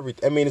absorbed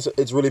everything. I mean,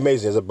 it's really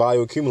amazing as a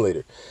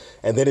bioaccumulator.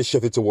 And then it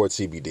shifted towards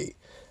CBD.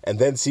 And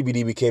then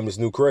CBD became this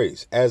new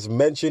craze. As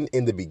mentioned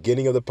in the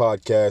beginning of the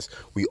podcast,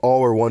 we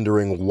all were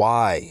wondering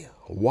why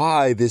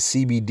this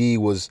CBD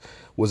was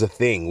a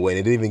thing when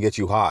it didn't even get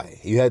you high.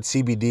 You had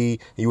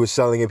CBD, you were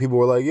selling it, people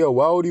were like, yo,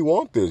 why would you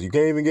want this? You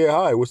can't even get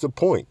high. What's the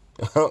point?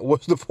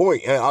 What's the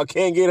point? I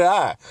can't get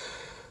high.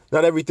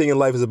 Not everything in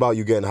life is about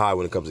you getting high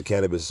when it comes to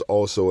cannabis. It's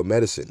also a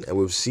medicine. And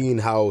we've seen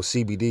how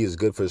CBD is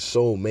good for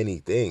so many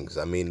things.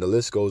 I mean, the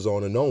list goes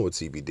on and on with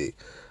CBD.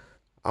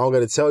 I don't got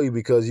to tell you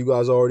because you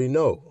guys already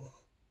know.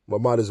 But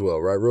might as well,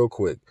 right? Real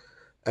quick.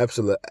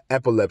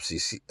 Epilepsy,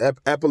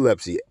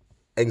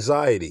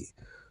 anxiety.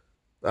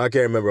 I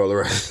can't remember all the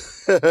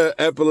rest.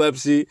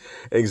 Epilepsy,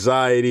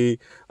 anxiety,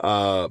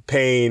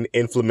 pain,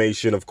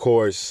 inflammation, of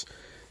course.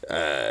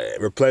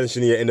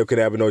 Replenishing your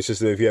endocannabinoid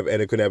system if you have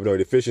endocannabinoid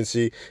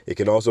deficiency. It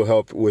can also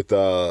help with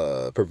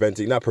not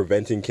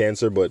preventing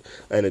cancer, but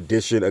a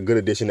good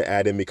addition to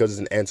add in because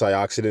it's an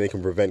antioxidant. It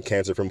can prevent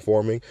cancer from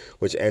forming,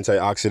 which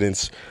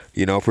antioxidants,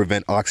 you know,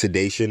 prevent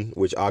oxidation,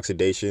 which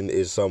oxidation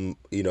is some,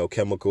 you know,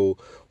 chemical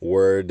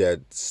word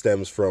that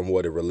stems from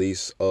a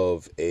release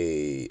of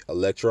a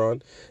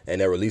electron,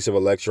 and that release of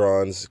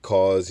electrons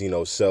cause, you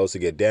know, cells to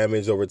get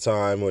damaged over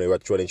time. When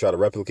they try to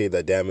replicate,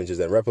 that damage is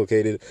then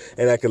replicated,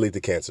 and that can lead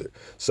to cancer.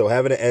 So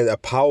having a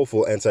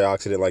powerful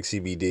antioxidant like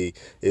CBD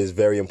is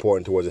very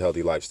important towards a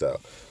healthy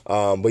lifestyle.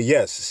 But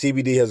yes,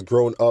 CBD has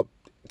grown up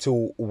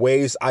to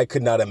ways I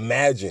could not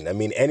imagine. I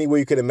mean, any way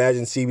you could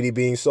imagine CBD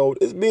being sold,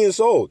 it's being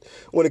sold.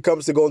 When it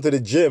comes to going to the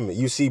gym,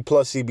 you see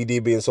Plus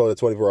CBD being sold at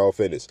 24 Hour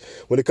Fitness.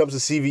 When it comes to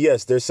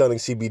CVS, they're selling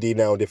CBD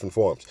now in different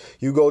forms.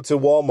 You go to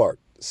Walmart,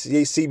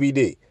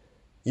 CBD.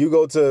 You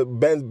go to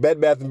Bed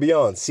Bath &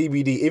 Beyond,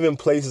 CBD. Even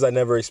places I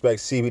never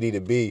expect CBD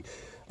to be,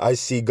 I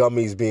see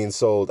gummies being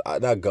sold,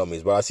 not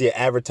gummies, but I see an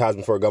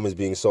advertisement for gummies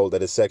being sold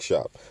at a sex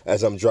shop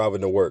as I'm driving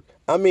to work.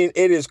 I mean,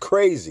 it is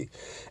crazy.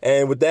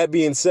 And with that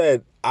being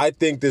said, I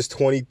think this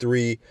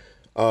 $23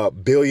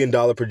 billion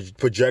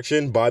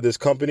projection by this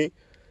company,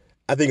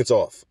 I think it's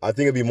off. I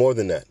think it'll be more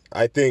than that.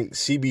 I think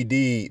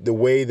CBD, the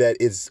way that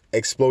it's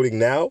exploding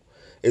now,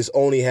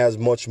 only has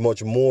much,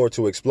 much more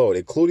to explode,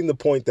 including the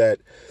point that,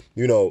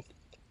 you know,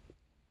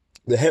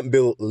 the hemp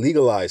bill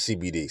legalized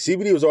CBD.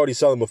 CBD was already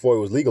selling before it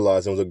was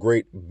legalized and was a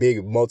great,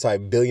 big,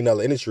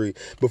 multi-billion-dollar industry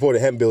before the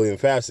hemp bill even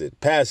passed. I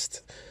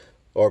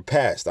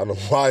don't know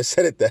why I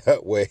said it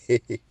that way.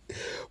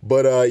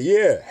 But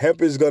yeah,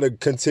 hemp is going to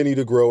continue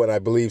to grow, and I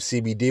believe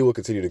CBD will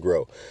continue to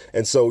grow.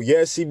 And so,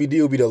 yes,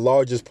 CBD will be the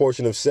largest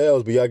portion of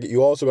sales, but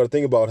you also got to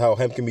think about how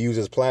hemp can be used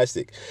as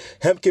plastic.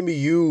 Hemp can be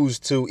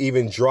used to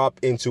even drop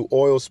into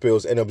oil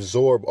spills and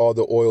absorb all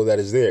the oil that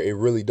is there. It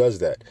really does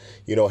that.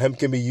 Hemp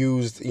can be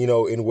used,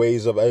 in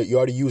ways of, you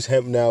already use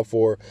hemp now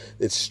for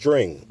its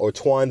string or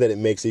twine that it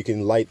makes, so you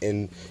can light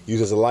and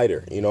use as a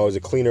lighter, as a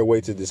cleaner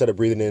way to, instead of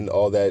breathing in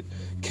all that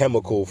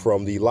chemical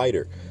from the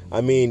lighter.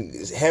 I mean,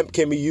 hemp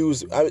can be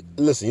used.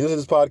 Listen, you listen to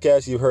this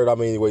podcast, you've heard how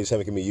many ways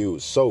hemp can be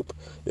used. Soap,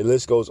 the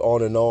list goes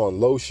on and on.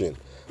 Lotion,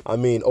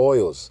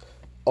 oils,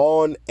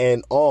 on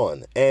and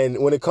on. And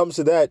when it comes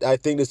to that, I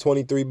think this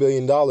 $23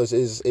 billion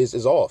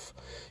is off.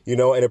 And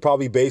they're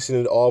probably basing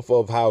it off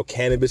of how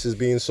cannabis is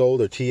being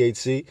sold, or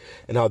THC,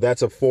 and how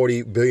that's a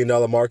 $40 billion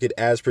market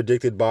as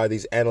predicted by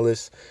these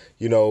analysts,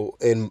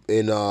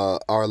 in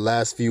our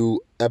last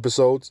few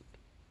episodes,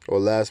 or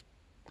last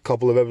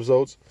couple of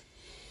episodes.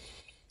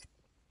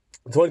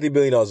 $23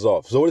 billion is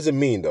off. So what does it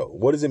mean, though?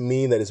 What does it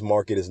mean that this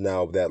market is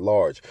now that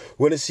large?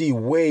 We're going to see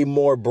way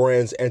more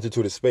brands enter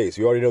to the space.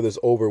 We already know there's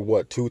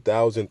over,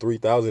 2,000,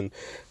 3,000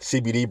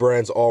 CBD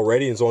brands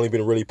already, and it's only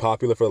been really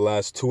popular for the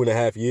last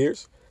 2.5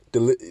 years.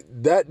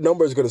 That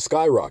number is going to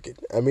skyrocket.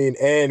 And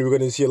we're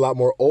going to see a lot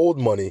more old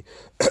money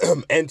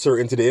enter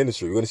into the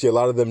industry. We're going to see a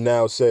lot of them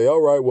now say,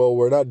 all right, well,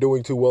 we're not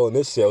doing too well in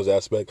this sales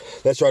aspect.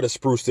 Let's try to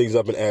spruce things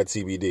up and add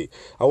CBD.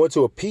 I went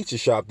to a pizza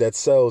shop that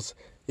sells,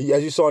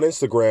 as you saw on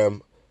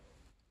Instagram,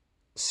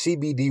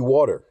 CBD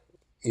water.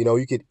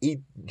 You could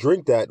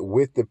drink that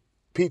with the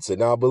pizza.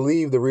 Now, I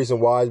believe the reason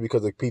why is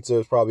because the pizza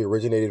is probably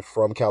originated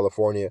from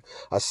California.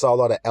 I saw a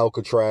lot of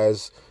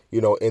Alcatraz,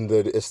 in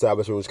the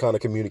establishment, which kind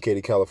of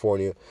communicated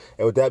California.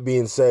 And with that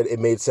being said, it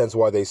made sense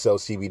why they sell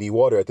CBD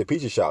water at the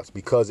pizza shops,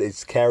 because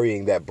it's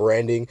carrying that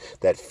branding,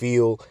 that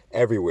feel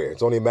everywhere.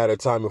 It's only a matter of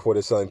time before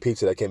they're selling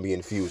pizza that can be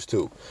infused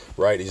too,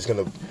 right? It's just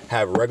going to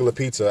have regular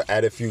pizza,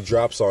 add a few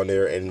drops on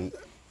there, and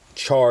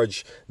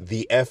charge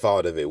the F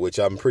out of it, which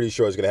I'm pretty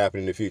sure is going to happen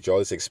in the future. All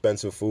this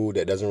expensive food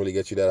that doesn't really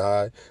get you that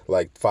high,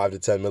 like 5 to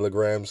 10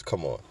 milligrams,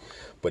 come on.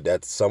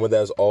 But some of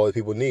that's all that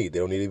people need. They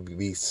don't need to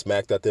be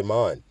smacked out their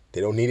mind. They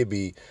don't need to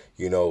be,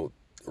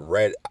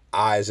 red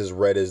eyes as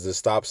red as the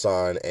stop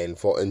sign and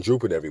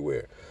drooping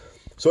everywhere.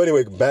 So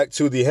anyway, back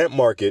to the hemp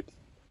market.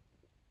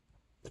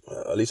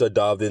 At least I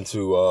dived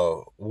into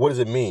what does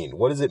it mean?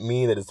 What does it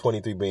mean that it's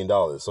 $23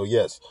 billion? So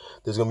yes,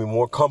 there's going to be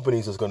more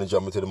companies that's going to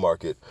jump into the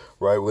market,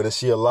 right? We're going to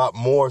see a lot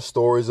more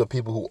stories of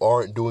people who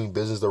aren't doing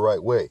business the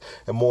right way.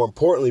 And more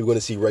importantly, we're going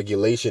to see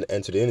regulation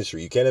enter the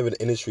industry. You can't have an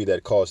industry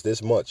that costs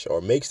this much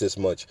or makes this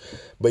much,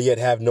 but yet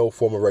have no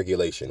form of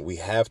regulation. We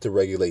have to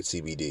regulate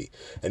CBD.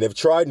 And they've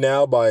tried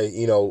now by,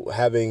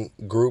 having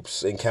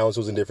groups and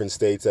councils in different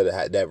states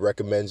that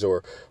recommends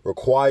or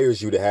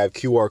requires you to have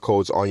QR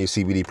codes on your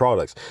CBD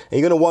products. And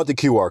you're going to want the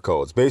QR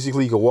codes.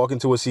 Basically, you can walk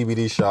into a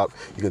CBD shop,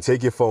 you can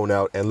take your phone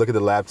out and look at the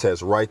lab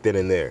test right then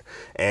and there.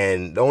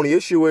 And the only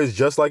issue is,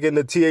 just like in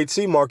the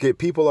THC market,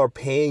 people are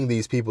paying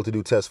these people to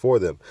do tests for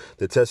them.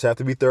 The tests have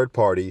to be third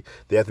party.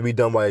 They have to be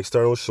done by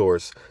external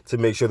source to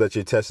make sure that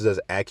your test is as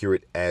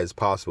accurate as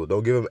possible.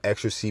 Don't give them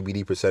extra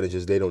CBD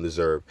percentages they don't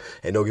deserve.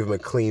 And don't give them a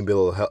clean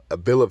bill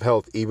of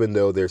health, even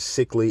though they're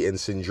sickly and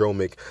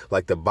syndromic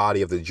like the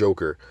body of the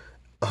Joker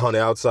on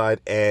the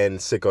outside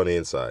and sick on the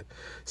inside.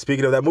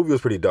 Speaking of, that movie was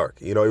pretty dark.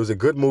 It was a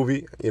good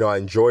movie. I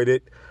enjoyed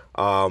it.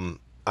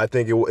 I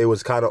think it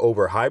was kind of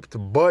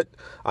overhyped, but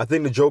I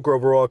think the Joker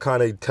overall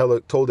kind of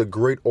told a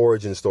great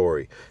origin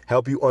story.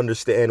 Help you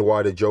understand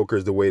why the Joker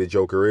is the way the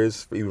Joker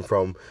is, even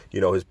from,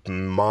 his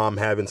mom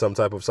having some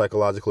type of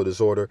psychological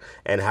disorder,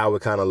 and how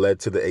it kind of led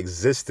to the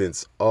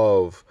existence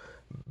of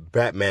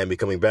Batman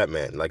becoming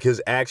Batman. Like,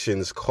 his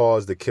actions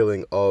caused the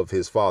killing of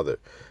his father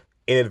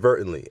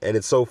inadvertently. And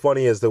it's so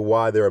funny as to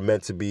why they are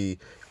meant to be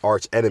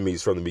arch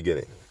enemies from the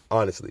beginning,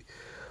 honestly.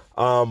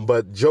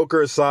 But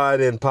Joker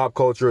aside and pop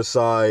culture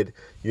aside,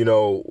 I'm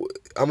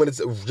going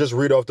to just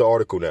read off the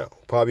article now.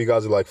 Probably you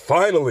guys are like,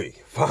 finally,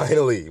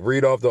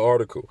 read off the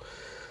article.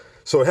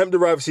 So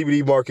hemp-derived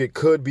CBD market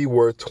could be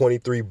worth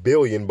 $23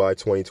 billion by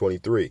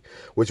 2023,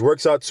 which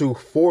works out to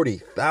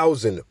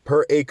 $40,000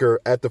 per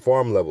acre at the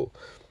farm level.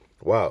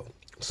 Wow.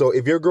 So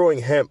if you're growing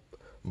hemp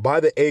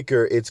by the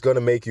acre, it's going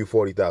to make you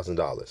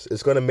 $40,000.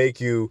 It's going to make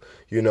you,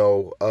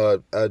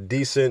 a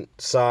decent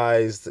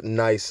sized,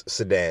 nice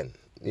sedan,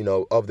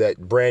 of that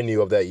brand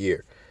new of that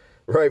year,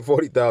 right?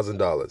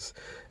 $40,000.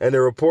 And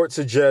the report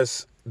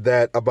suggests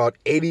that about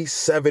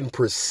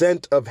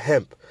 87% of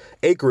hemp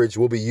acreage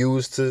will be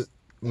used to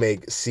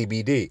make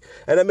CBD.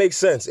 And that makes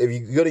sense. If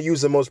you're going to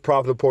use the most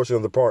profitable portion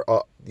of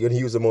you're going to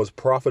use the most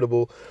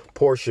profitable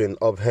portion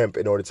of hemp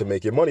in order to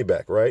make your money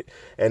back, right?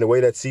 And the way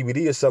that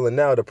CBD is selling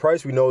now, the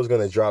price we know is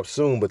going to drop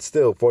soon, but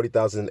still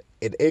 $40,000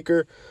 an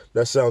acre,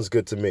 that sounds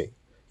good to me.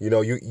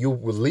 You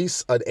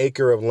release an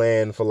acre of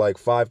land for like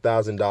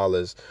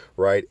 $5,000,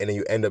 right? And then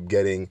you end up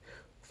getting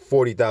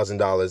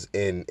 $40,000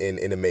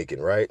 in the making,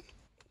 right?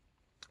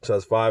 So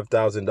that's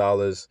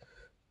 $5,000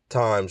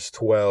 times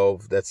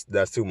 12.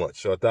 That's too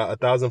much. So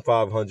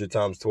 1,500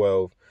 times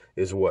 12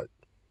 is what?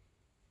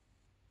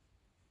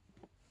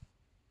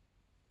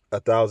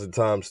 1,000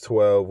 times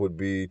 12 would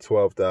be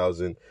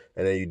 12,000,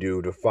 and then you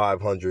do the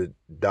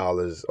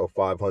 $500 or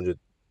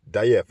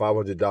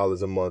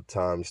 $500 a month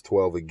times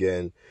 12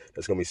 again.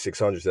 That's gonna be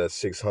 600. So that's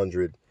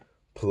 600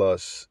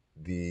 plus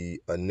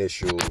the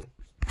initial.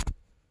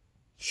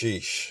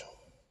 Sheesh.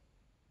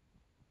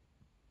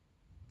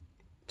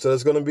 So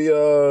that's gonna be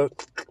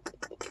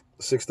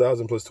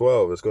 6,000 plus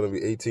 12. It's gonna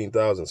be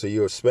 18,000. So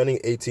you're spending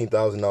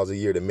 $18,000 a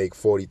year to make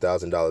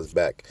 $40,000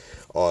 back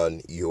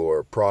on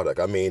your product.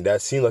 I mean,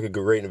 that seemed like a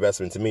great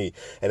investment to me,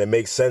 and it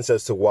makes sense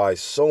as to why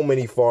so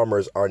many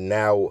farmers are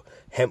now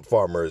hemp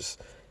farmers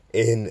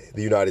in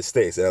the United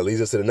States. And that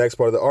leads us to the next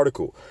part of the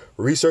article.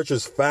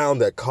 Researchers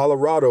found that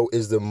Colorado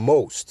is the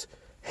most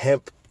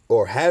hemp,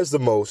 or has the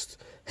most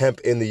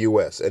hemp in the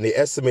U.S., and they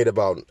estimate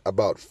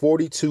about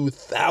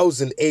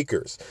 42,000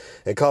 acres.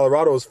 And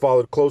Colorado is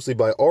followed closely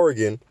by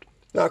Oregon,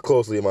 not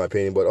closely in my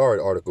opinion, but all right,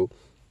 article.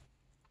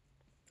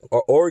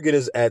 Oregon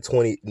is at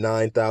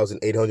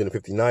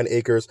 29,859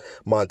 acres.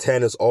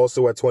 Montana is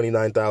also at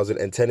 29,000,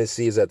 and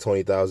Tennessee is at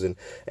 20,000,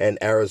 and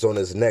Arizona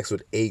is next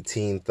with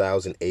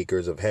 18,000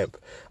 acres of hemp.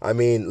 I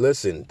mean,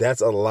 listen, that's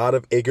a lot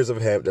of acres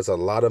of hemp. That's a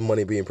lot of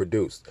money being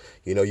produced.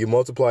 You know, you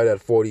multiply that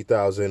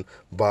 40,000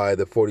 by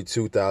the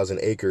 42,000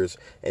 acres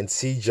and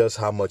see just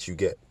how much you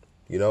get.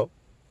 You know,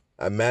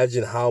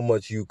 imagine how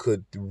much you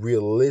could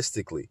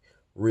realistically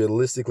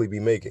be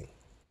making.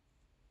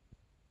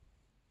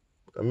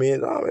 I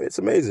mean, it's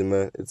amazing,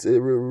 man. It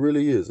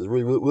really is. It's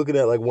really, we're looking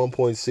at like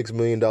 $1.6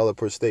 million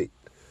per state,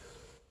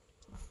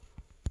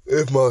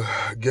 if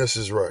my guess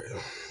is right.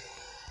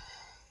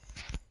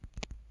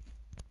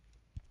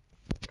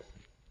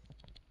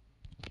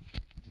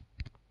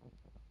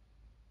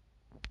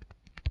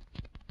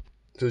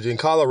 In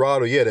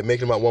Colorado, yeah, they're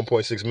making about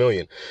 1.6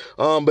 million.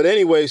 But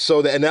anyway,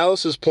 so the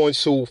analysis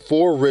points to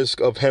 4 risks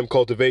of hemp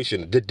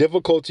cultivation: the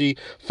difficulty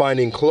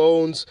finding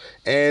clones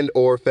and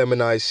or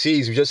feminized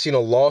seeds. We just seen a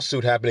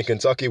lawsuit happen in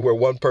Kentucky where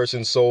one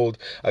person sold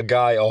a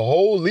guy a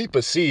whole heap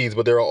of seeds,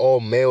 but they're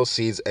all male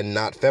seeds and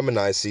not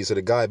feminized seeds. So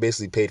the guy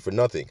basically paid for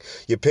nothing.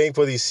 You're paying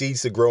for these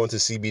seeds to grow into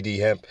CBD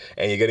hemp,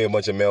 and you're getting a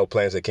bunch of male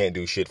plants that can't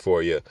do shit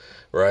for you,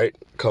 right?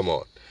 Come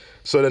on.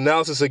 So the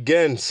analysis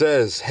again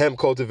says hemp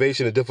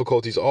cultivation, the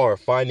difficulties are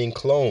finding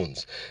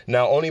clones.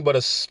 Now, only but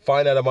a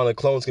finite amount of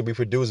clones can be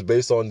produced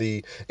based on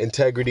the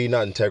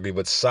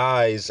but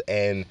size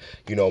and,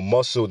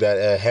 muscle that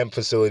a hemp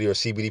facility or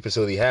CBD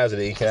facility has,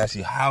 and it can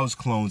actually house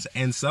clones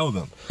and sell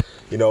them.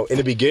 In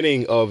the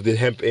beginning of the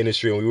hemp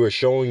industry, when we were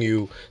showing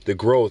you the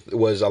growth,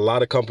 was a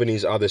lot of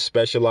companies either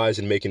specialized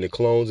in making the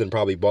clones and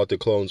probably bought the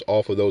clones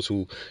off of those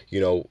who,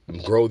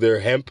 grow their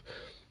hemp.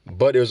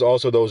 But there's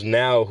also those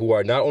now who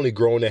are not only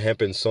growing the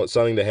hemp and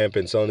selling the hemp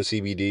and selling the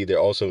CBD, they're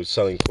also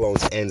selling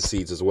clones and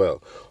seeds as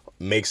well.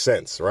 Makes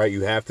sense, right?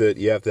 You have to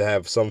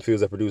have some fields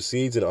that produce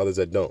seeds and others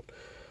that don't.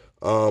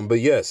 But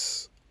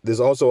yes, there's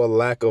also a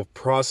lack of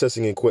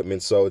processing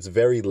equipment, so it's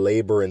very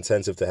labor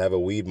intensive to have a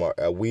weed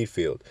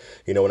field.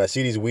 When I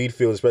see these weed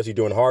fields, especially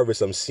during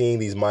harvest, I'm seeing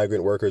these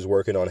migrant workers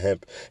working on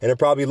hemp, and they're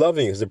probably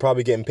loving it because they're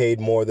probably getting paid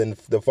more than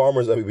the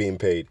farmers are being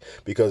paid,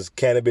 because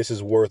cannabis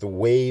is worth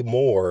way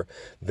more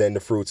than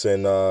the fruits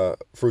and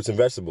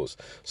vegetables.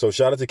 So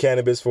shout out to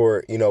cannabis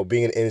for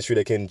being an industry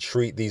that can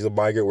treat these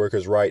migrant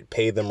workers right,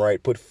 pay them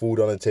right, put food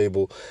on the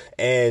table,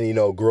 and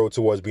grow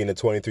towards being a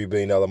 $23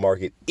 billion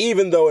market.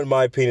 Even though, in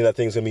my opinion, I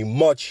think it's gonna be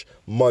much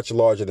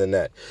larger than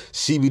that.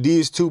 CBD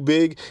is too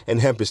big and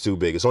hemp is too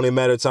big. It's only a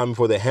matter of time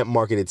before the hemp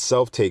market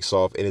itself takes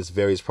off and its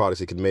various products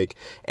it can make.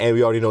 And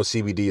we already know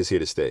CBD is here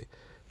to stay.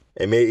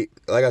 And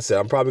like I said,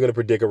 I'm probably going to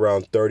predict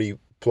around $30+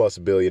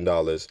 billion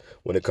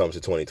when it comes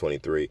to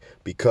 2023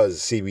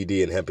 because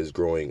CBD and hemp is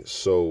growing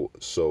so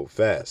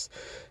fast.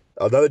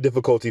 Another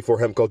difficulty for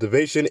hemp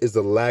cultivation is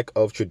the lack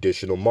of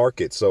traditional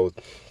markets. So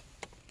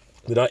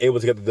they're not able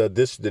to get the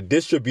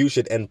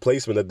distribution and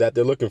placement that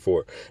they're looking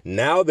for.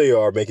 Now they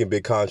are making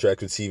big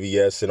contracts with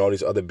CVS and all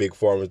these other big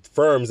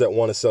firms that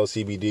want to sell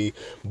CBD,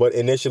 but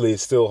initially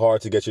it's still hard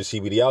to get your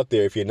CBD out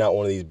there if you're not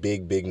one of these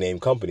big name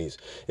companies.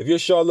 If you're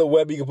Charlotte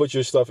Web, you can put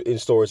your stuff in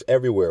stores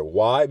everywhere.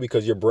 Why?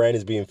 Because your brand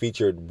is being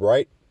featured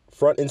right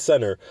front and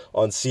center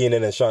on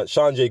CNN and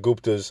Sanjay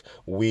Gupta's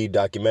weed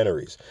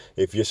documentaries.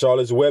 If you're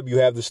Charlotte's Web, you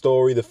have the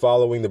story, the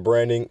following, the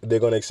branding, they're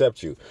going to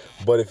accept you.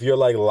 But if you're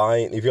like a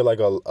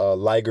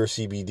Liger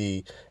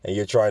CBD and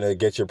you're trying to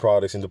get your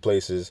products into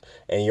places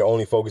and your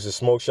only focus is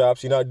smoke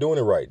shops, you're not doing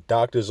it right.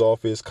 Doctor's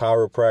office,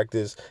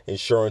 chiropractors,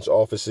 insurance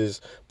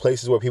offices,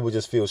 places where people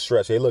just feel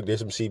stressed. Hey, look, there's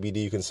some CBD,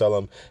 you can sell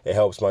them. It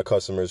helps my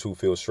customers who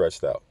feel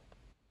stressed out.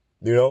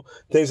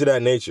 Things of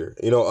that nature.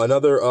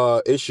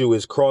 Another issue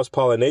is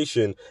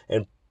cross-pollination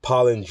and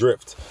pollen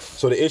drift.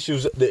 So the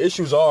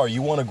issues are,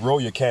 you want to grow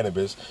your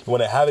cannabis, you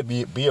want to have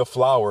it be a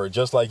flower,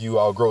 just like you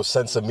grow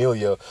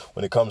Sensimelia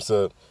when it comes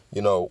to,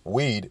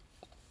 weed.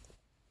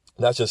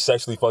 That's just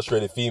sexually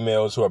frustrated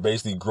females who are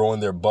basically growing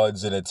their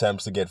buds in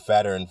attempts to get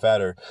fatter and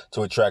fatter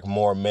to attract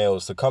more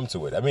males to come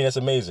to it. I mean, that's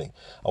amazing.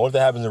 I wonder if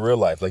that happens in real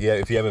life. Like, yeah,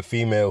 if you have a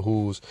female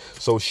who's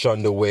so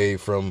shunned away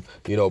from,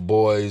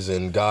 boys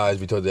and guys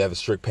because they have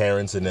strict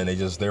parents, and then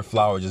their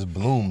flower just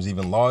blooms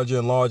even larger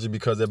and larger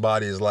because their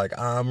body is like,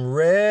 I'm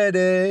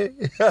ready.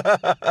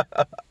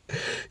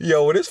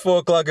 Yo, when it's 4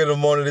 o'clock in the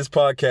morning, this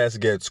podcast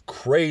gets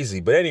crazy.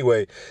 But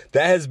anyway,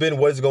 that has been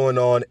what's going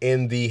on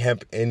in the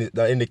hemp in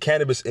the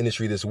cannabis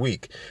industry this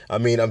week. I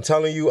mean, I'm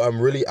telling you, I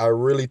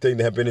really think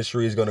the hemp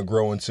industry is going to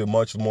grow into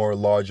much more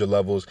larger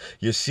levels.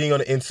 You're seeing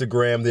on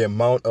Instagram the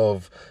amount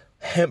of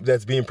hemp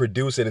that's being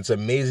produced, and it's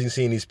amazing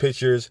seeing these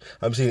pictures.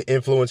 I'm seeing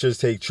influencers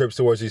take trips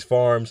towards these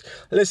farms.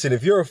 Listen,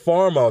 if you're a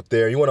farm out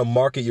there, you want to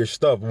market your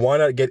stuff, why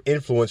not get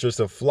influencers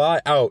to fly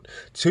out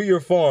to your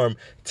farm,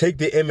 take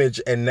the image,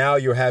 and now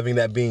you're having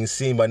that being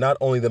seen by not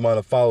only the amount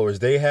of followers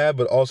they have,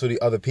 but also the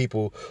other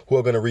people who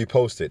are going to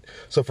repost it.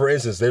 So for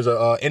instance, there's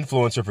a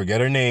influencer, forget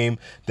her name,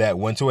 that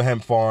went to a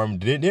hemp farm.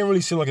 Didn't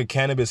really seem like a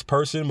cannabis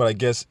person, but I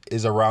guess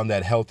is around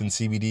that health and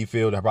CBD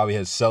field. I probably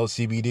has sell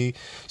CBD.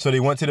 So they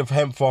went to the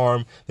hemp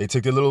farm. They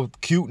took the little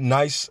cute,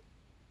 nice,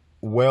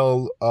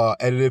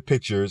 edited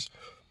pictures,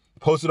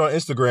 posted on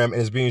Instagram, and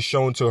is being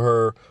shown to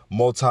her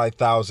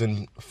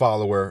multi-thousand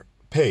follower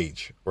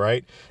page,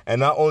 right? And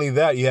not only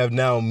that, you have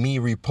now me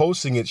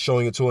reposting it,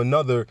 showing it to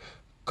another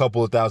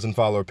couple of thousand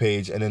follower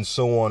page, and then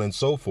so on and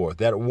so forth.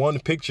 That one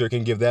picture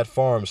can give that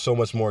farm so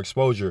much more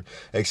exposure,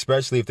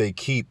 especially if they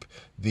keep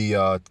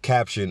the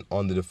caption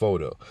under the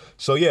photo.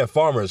 So yeah,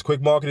 farmers,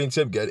 quick marketing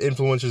tip: get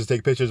influencers to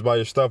take pictures by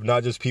your stuff,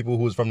 not just people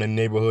who's from the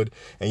neighborhood,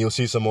 and you'll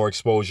see some more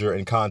exposure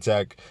and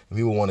contact. And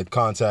people want to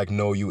contact,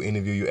 know you,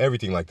 interview you,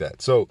 everything like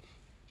that. So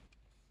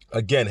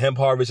again, hemp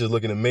harvest is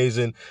looking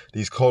amazing.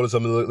 These quotas are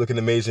looking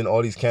amazing.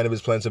 All these cannabis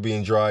plants are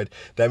being dried.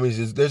 That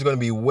means there's going to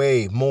be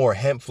way more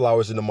hemp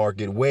flowers in the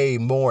market, way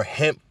more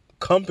hemp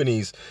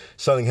companies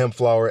selling hemp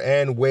flower,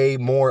 and way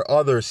more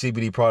other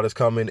CBD products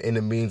coming in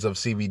the means of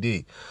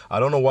CBD. I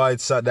don't know why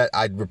it's that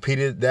I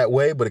repeated it that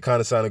way, but it kind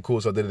of sounded cool,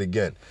 so I did it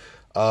again.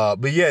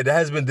 But yeah, that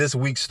has been this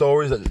week's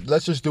stories.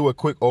 Let's just do a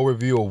quick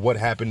overview of what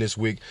happened this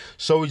week,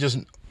 so we just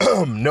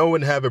know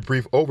and have a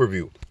brief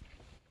overview.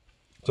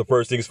 So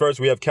first things first,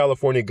 we have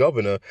California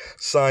governor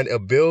signed a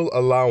bill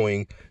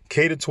allowing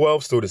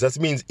K-12 students,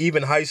 that means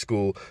even high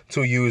school,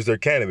 to use their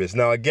cannabis.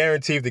 Now, I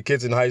guarantee if the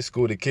kid's in high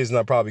school, the kid's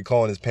not probably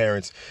calling his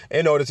parents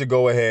in order to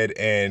go ahead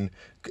and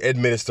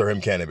administer him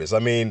cannabis. I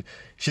mean,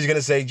 she's going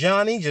to say,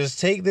 Johnny,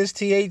 just take this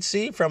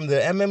THC from the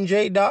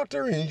MMJ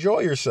doctor and enjoy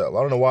yourself.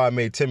 I don't know why I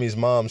made Timmy's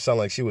mom sound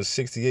like she was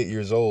 68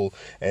 years old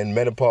and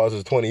menopause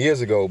was 20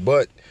 years ago,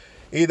 but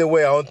either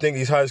way, I don't think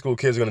these high school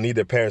kids are going to need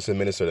their parents to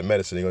administer the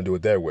medicine. They're going to do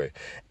it their way.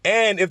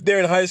 And if they're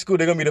in high school,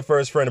 they're going to be the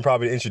first friend to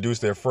probably introduce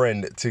their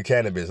friend to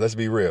cannabis. Let's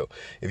be real.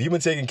 If you've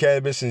been taking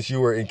cannabis since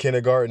you were in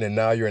kindergarten and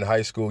now you're in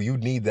high school, you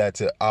need that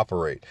to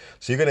operate.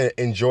 So you're going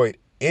to enjoy it,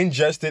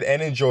 ingest it,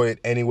 and enjoy it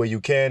any way you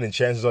can. And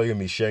chances are you're going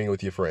to be sharing it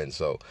with your friends.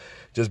 So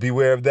just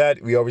beware of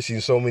that. We already seen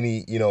so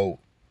many,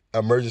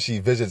 emergency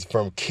visits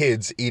from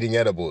kids eating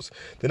edibles.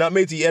 They're not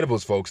made to eat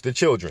edibles, folks. They're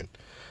children.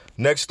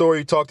 Next story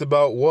we talked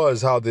about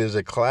was how there's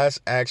a class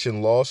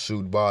action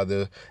lawsuit by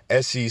the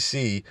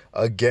SEC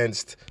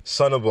against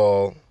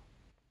Sandoval,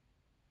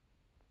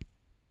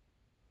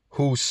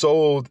 who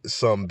sold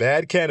some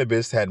bad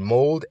cannabis, had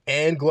mold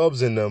and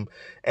gloves in them,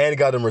 and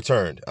got them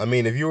returned. I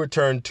mean, if you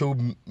return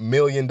 $2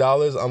 million,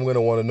 I'm going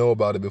to want to know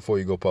about it before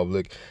you go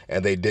public,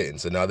 and they didn't.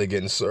 So now they're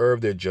getting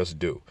served, they're just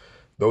due.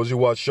 Those who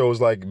watch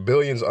shows like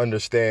Billions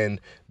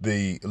understand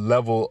the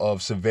level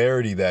of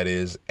severity that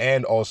is,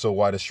 and also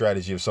why the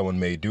strategy of someone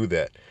may do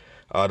that.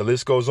 The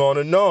list goes on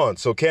and on.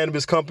 So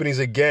cannabis companies,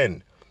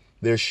 again,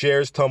 their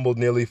shares tumbled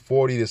nearly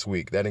 40 this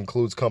week. That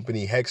includes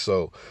company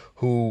Hexo,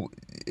 who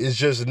is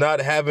just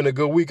not having a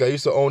good week. I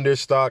used to own their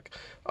stock.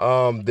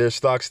 Their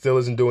stock still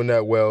isn't doing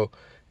that well.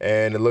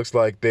 And it looks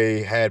like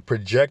they had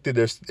projected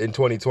this in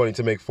 2020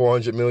 to make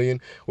 $400 million,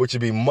 which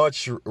would be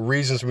much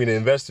reasons for me to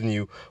invest in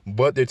you,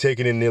 but they're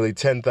taking in nearly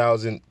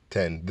 10,000.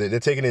 They're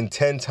taking in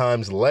 10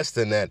 times less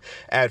than that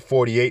at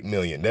 $48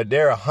 million.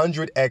 They're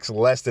 100x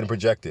less than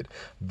projected.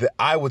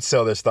 I would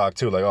sell their stock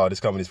too, like, oh, this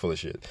company's full of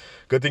shit.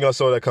 Good thing I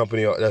sold that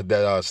company,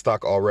 that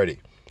stock already.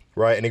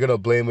 Right, and they're going to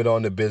blame it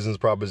on the business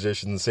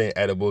proposition, saying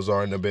edibles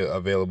aren't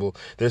available.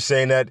 They're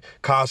saying that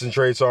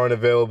concentrates aren't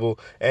available.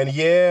 And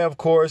yeah, of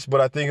course, but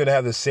I think you're going to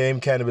have the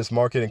same cannabis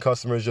market and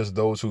customers, just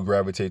those who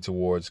gravitate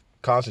towards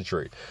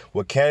concentrate.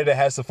 What Canada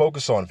has to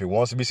focus on, if it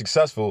wants to be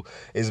successful,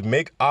 is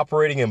make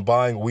operating and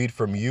buying weed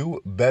from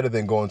you better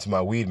than going to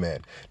my weed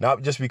man.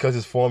 Not just because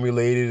it's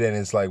formulated and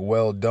it's like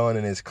well done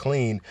and it's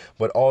clean,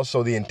 but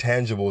also the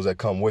intangibles that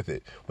come with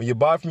it. When you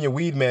buy from your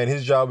weed man,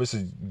 his job is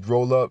to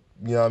roll up,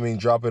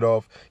 drop it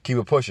off, keep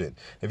it pushing.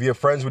 If you're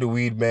friends with a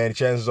weed man,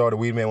 chances are the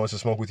weed man wants to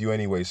smoke with you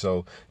anyway,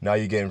 so now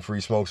you're getting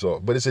free smokes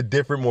off. But it's a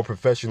different, more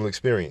professional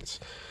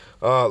experience.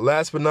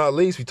 Last but not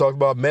least, we talked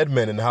about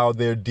MedMen and how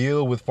their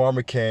deal with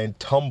PharmaCann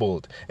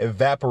tumbled,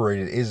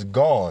 evaporated, is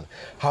gone.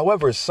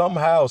 However,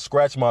 somehow,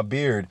 scratch my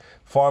beard,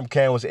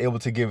 PharmaCann was able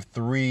to give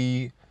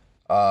 3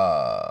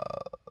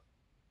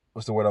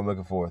 what's the word I'm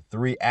looking for?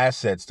 3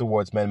 assets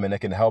towards men that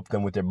can help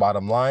them with their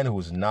bottom line,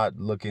 who's not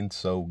looking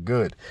so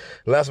good.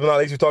 Last but not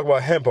least, we talk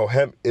about hemp.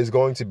 Hemp is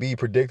going to be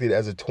predicted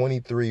as a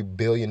 $23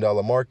 billion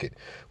market.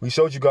 We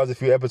showed you guys a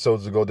few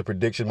episodes ago the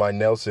prediction by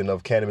Nelson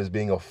of cannabis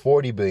being a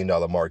 $40 billion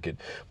market.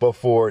 But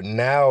for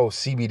now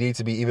CBD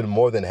to be even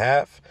more than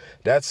half,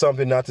 that's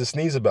something not to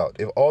sneeze about.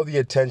 If all the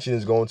attention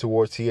is going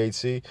towards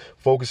THC,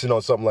 focusing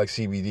on something like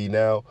CBD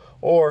now,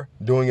 or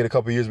doing it a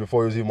couple years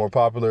before it was even more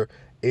popular,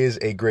 is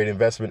a great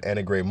investment and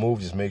a great move.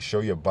 Just make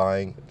sure you're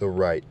buying the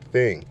right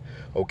thing.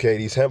 Okay,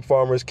 these hemp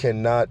farmers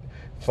cannot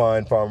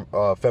find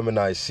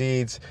feminized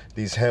seeds.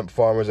 These hemp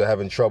farmers are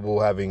having trouble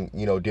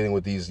dealing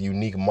with these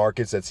unique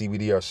markets that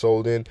CBD are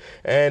sold in,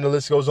 and the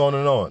list goes on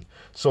and on.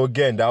 So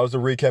again, that was the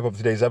recap of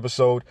today's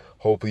episode.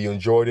 Hopefully you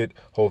enjoyed it.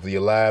 Hopefully you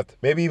laughed,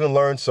 maybe even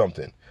learned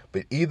something.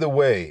 But either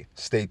way,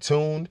 stay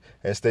tuned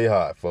and stay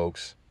high,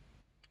 folks.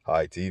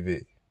 High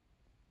TV.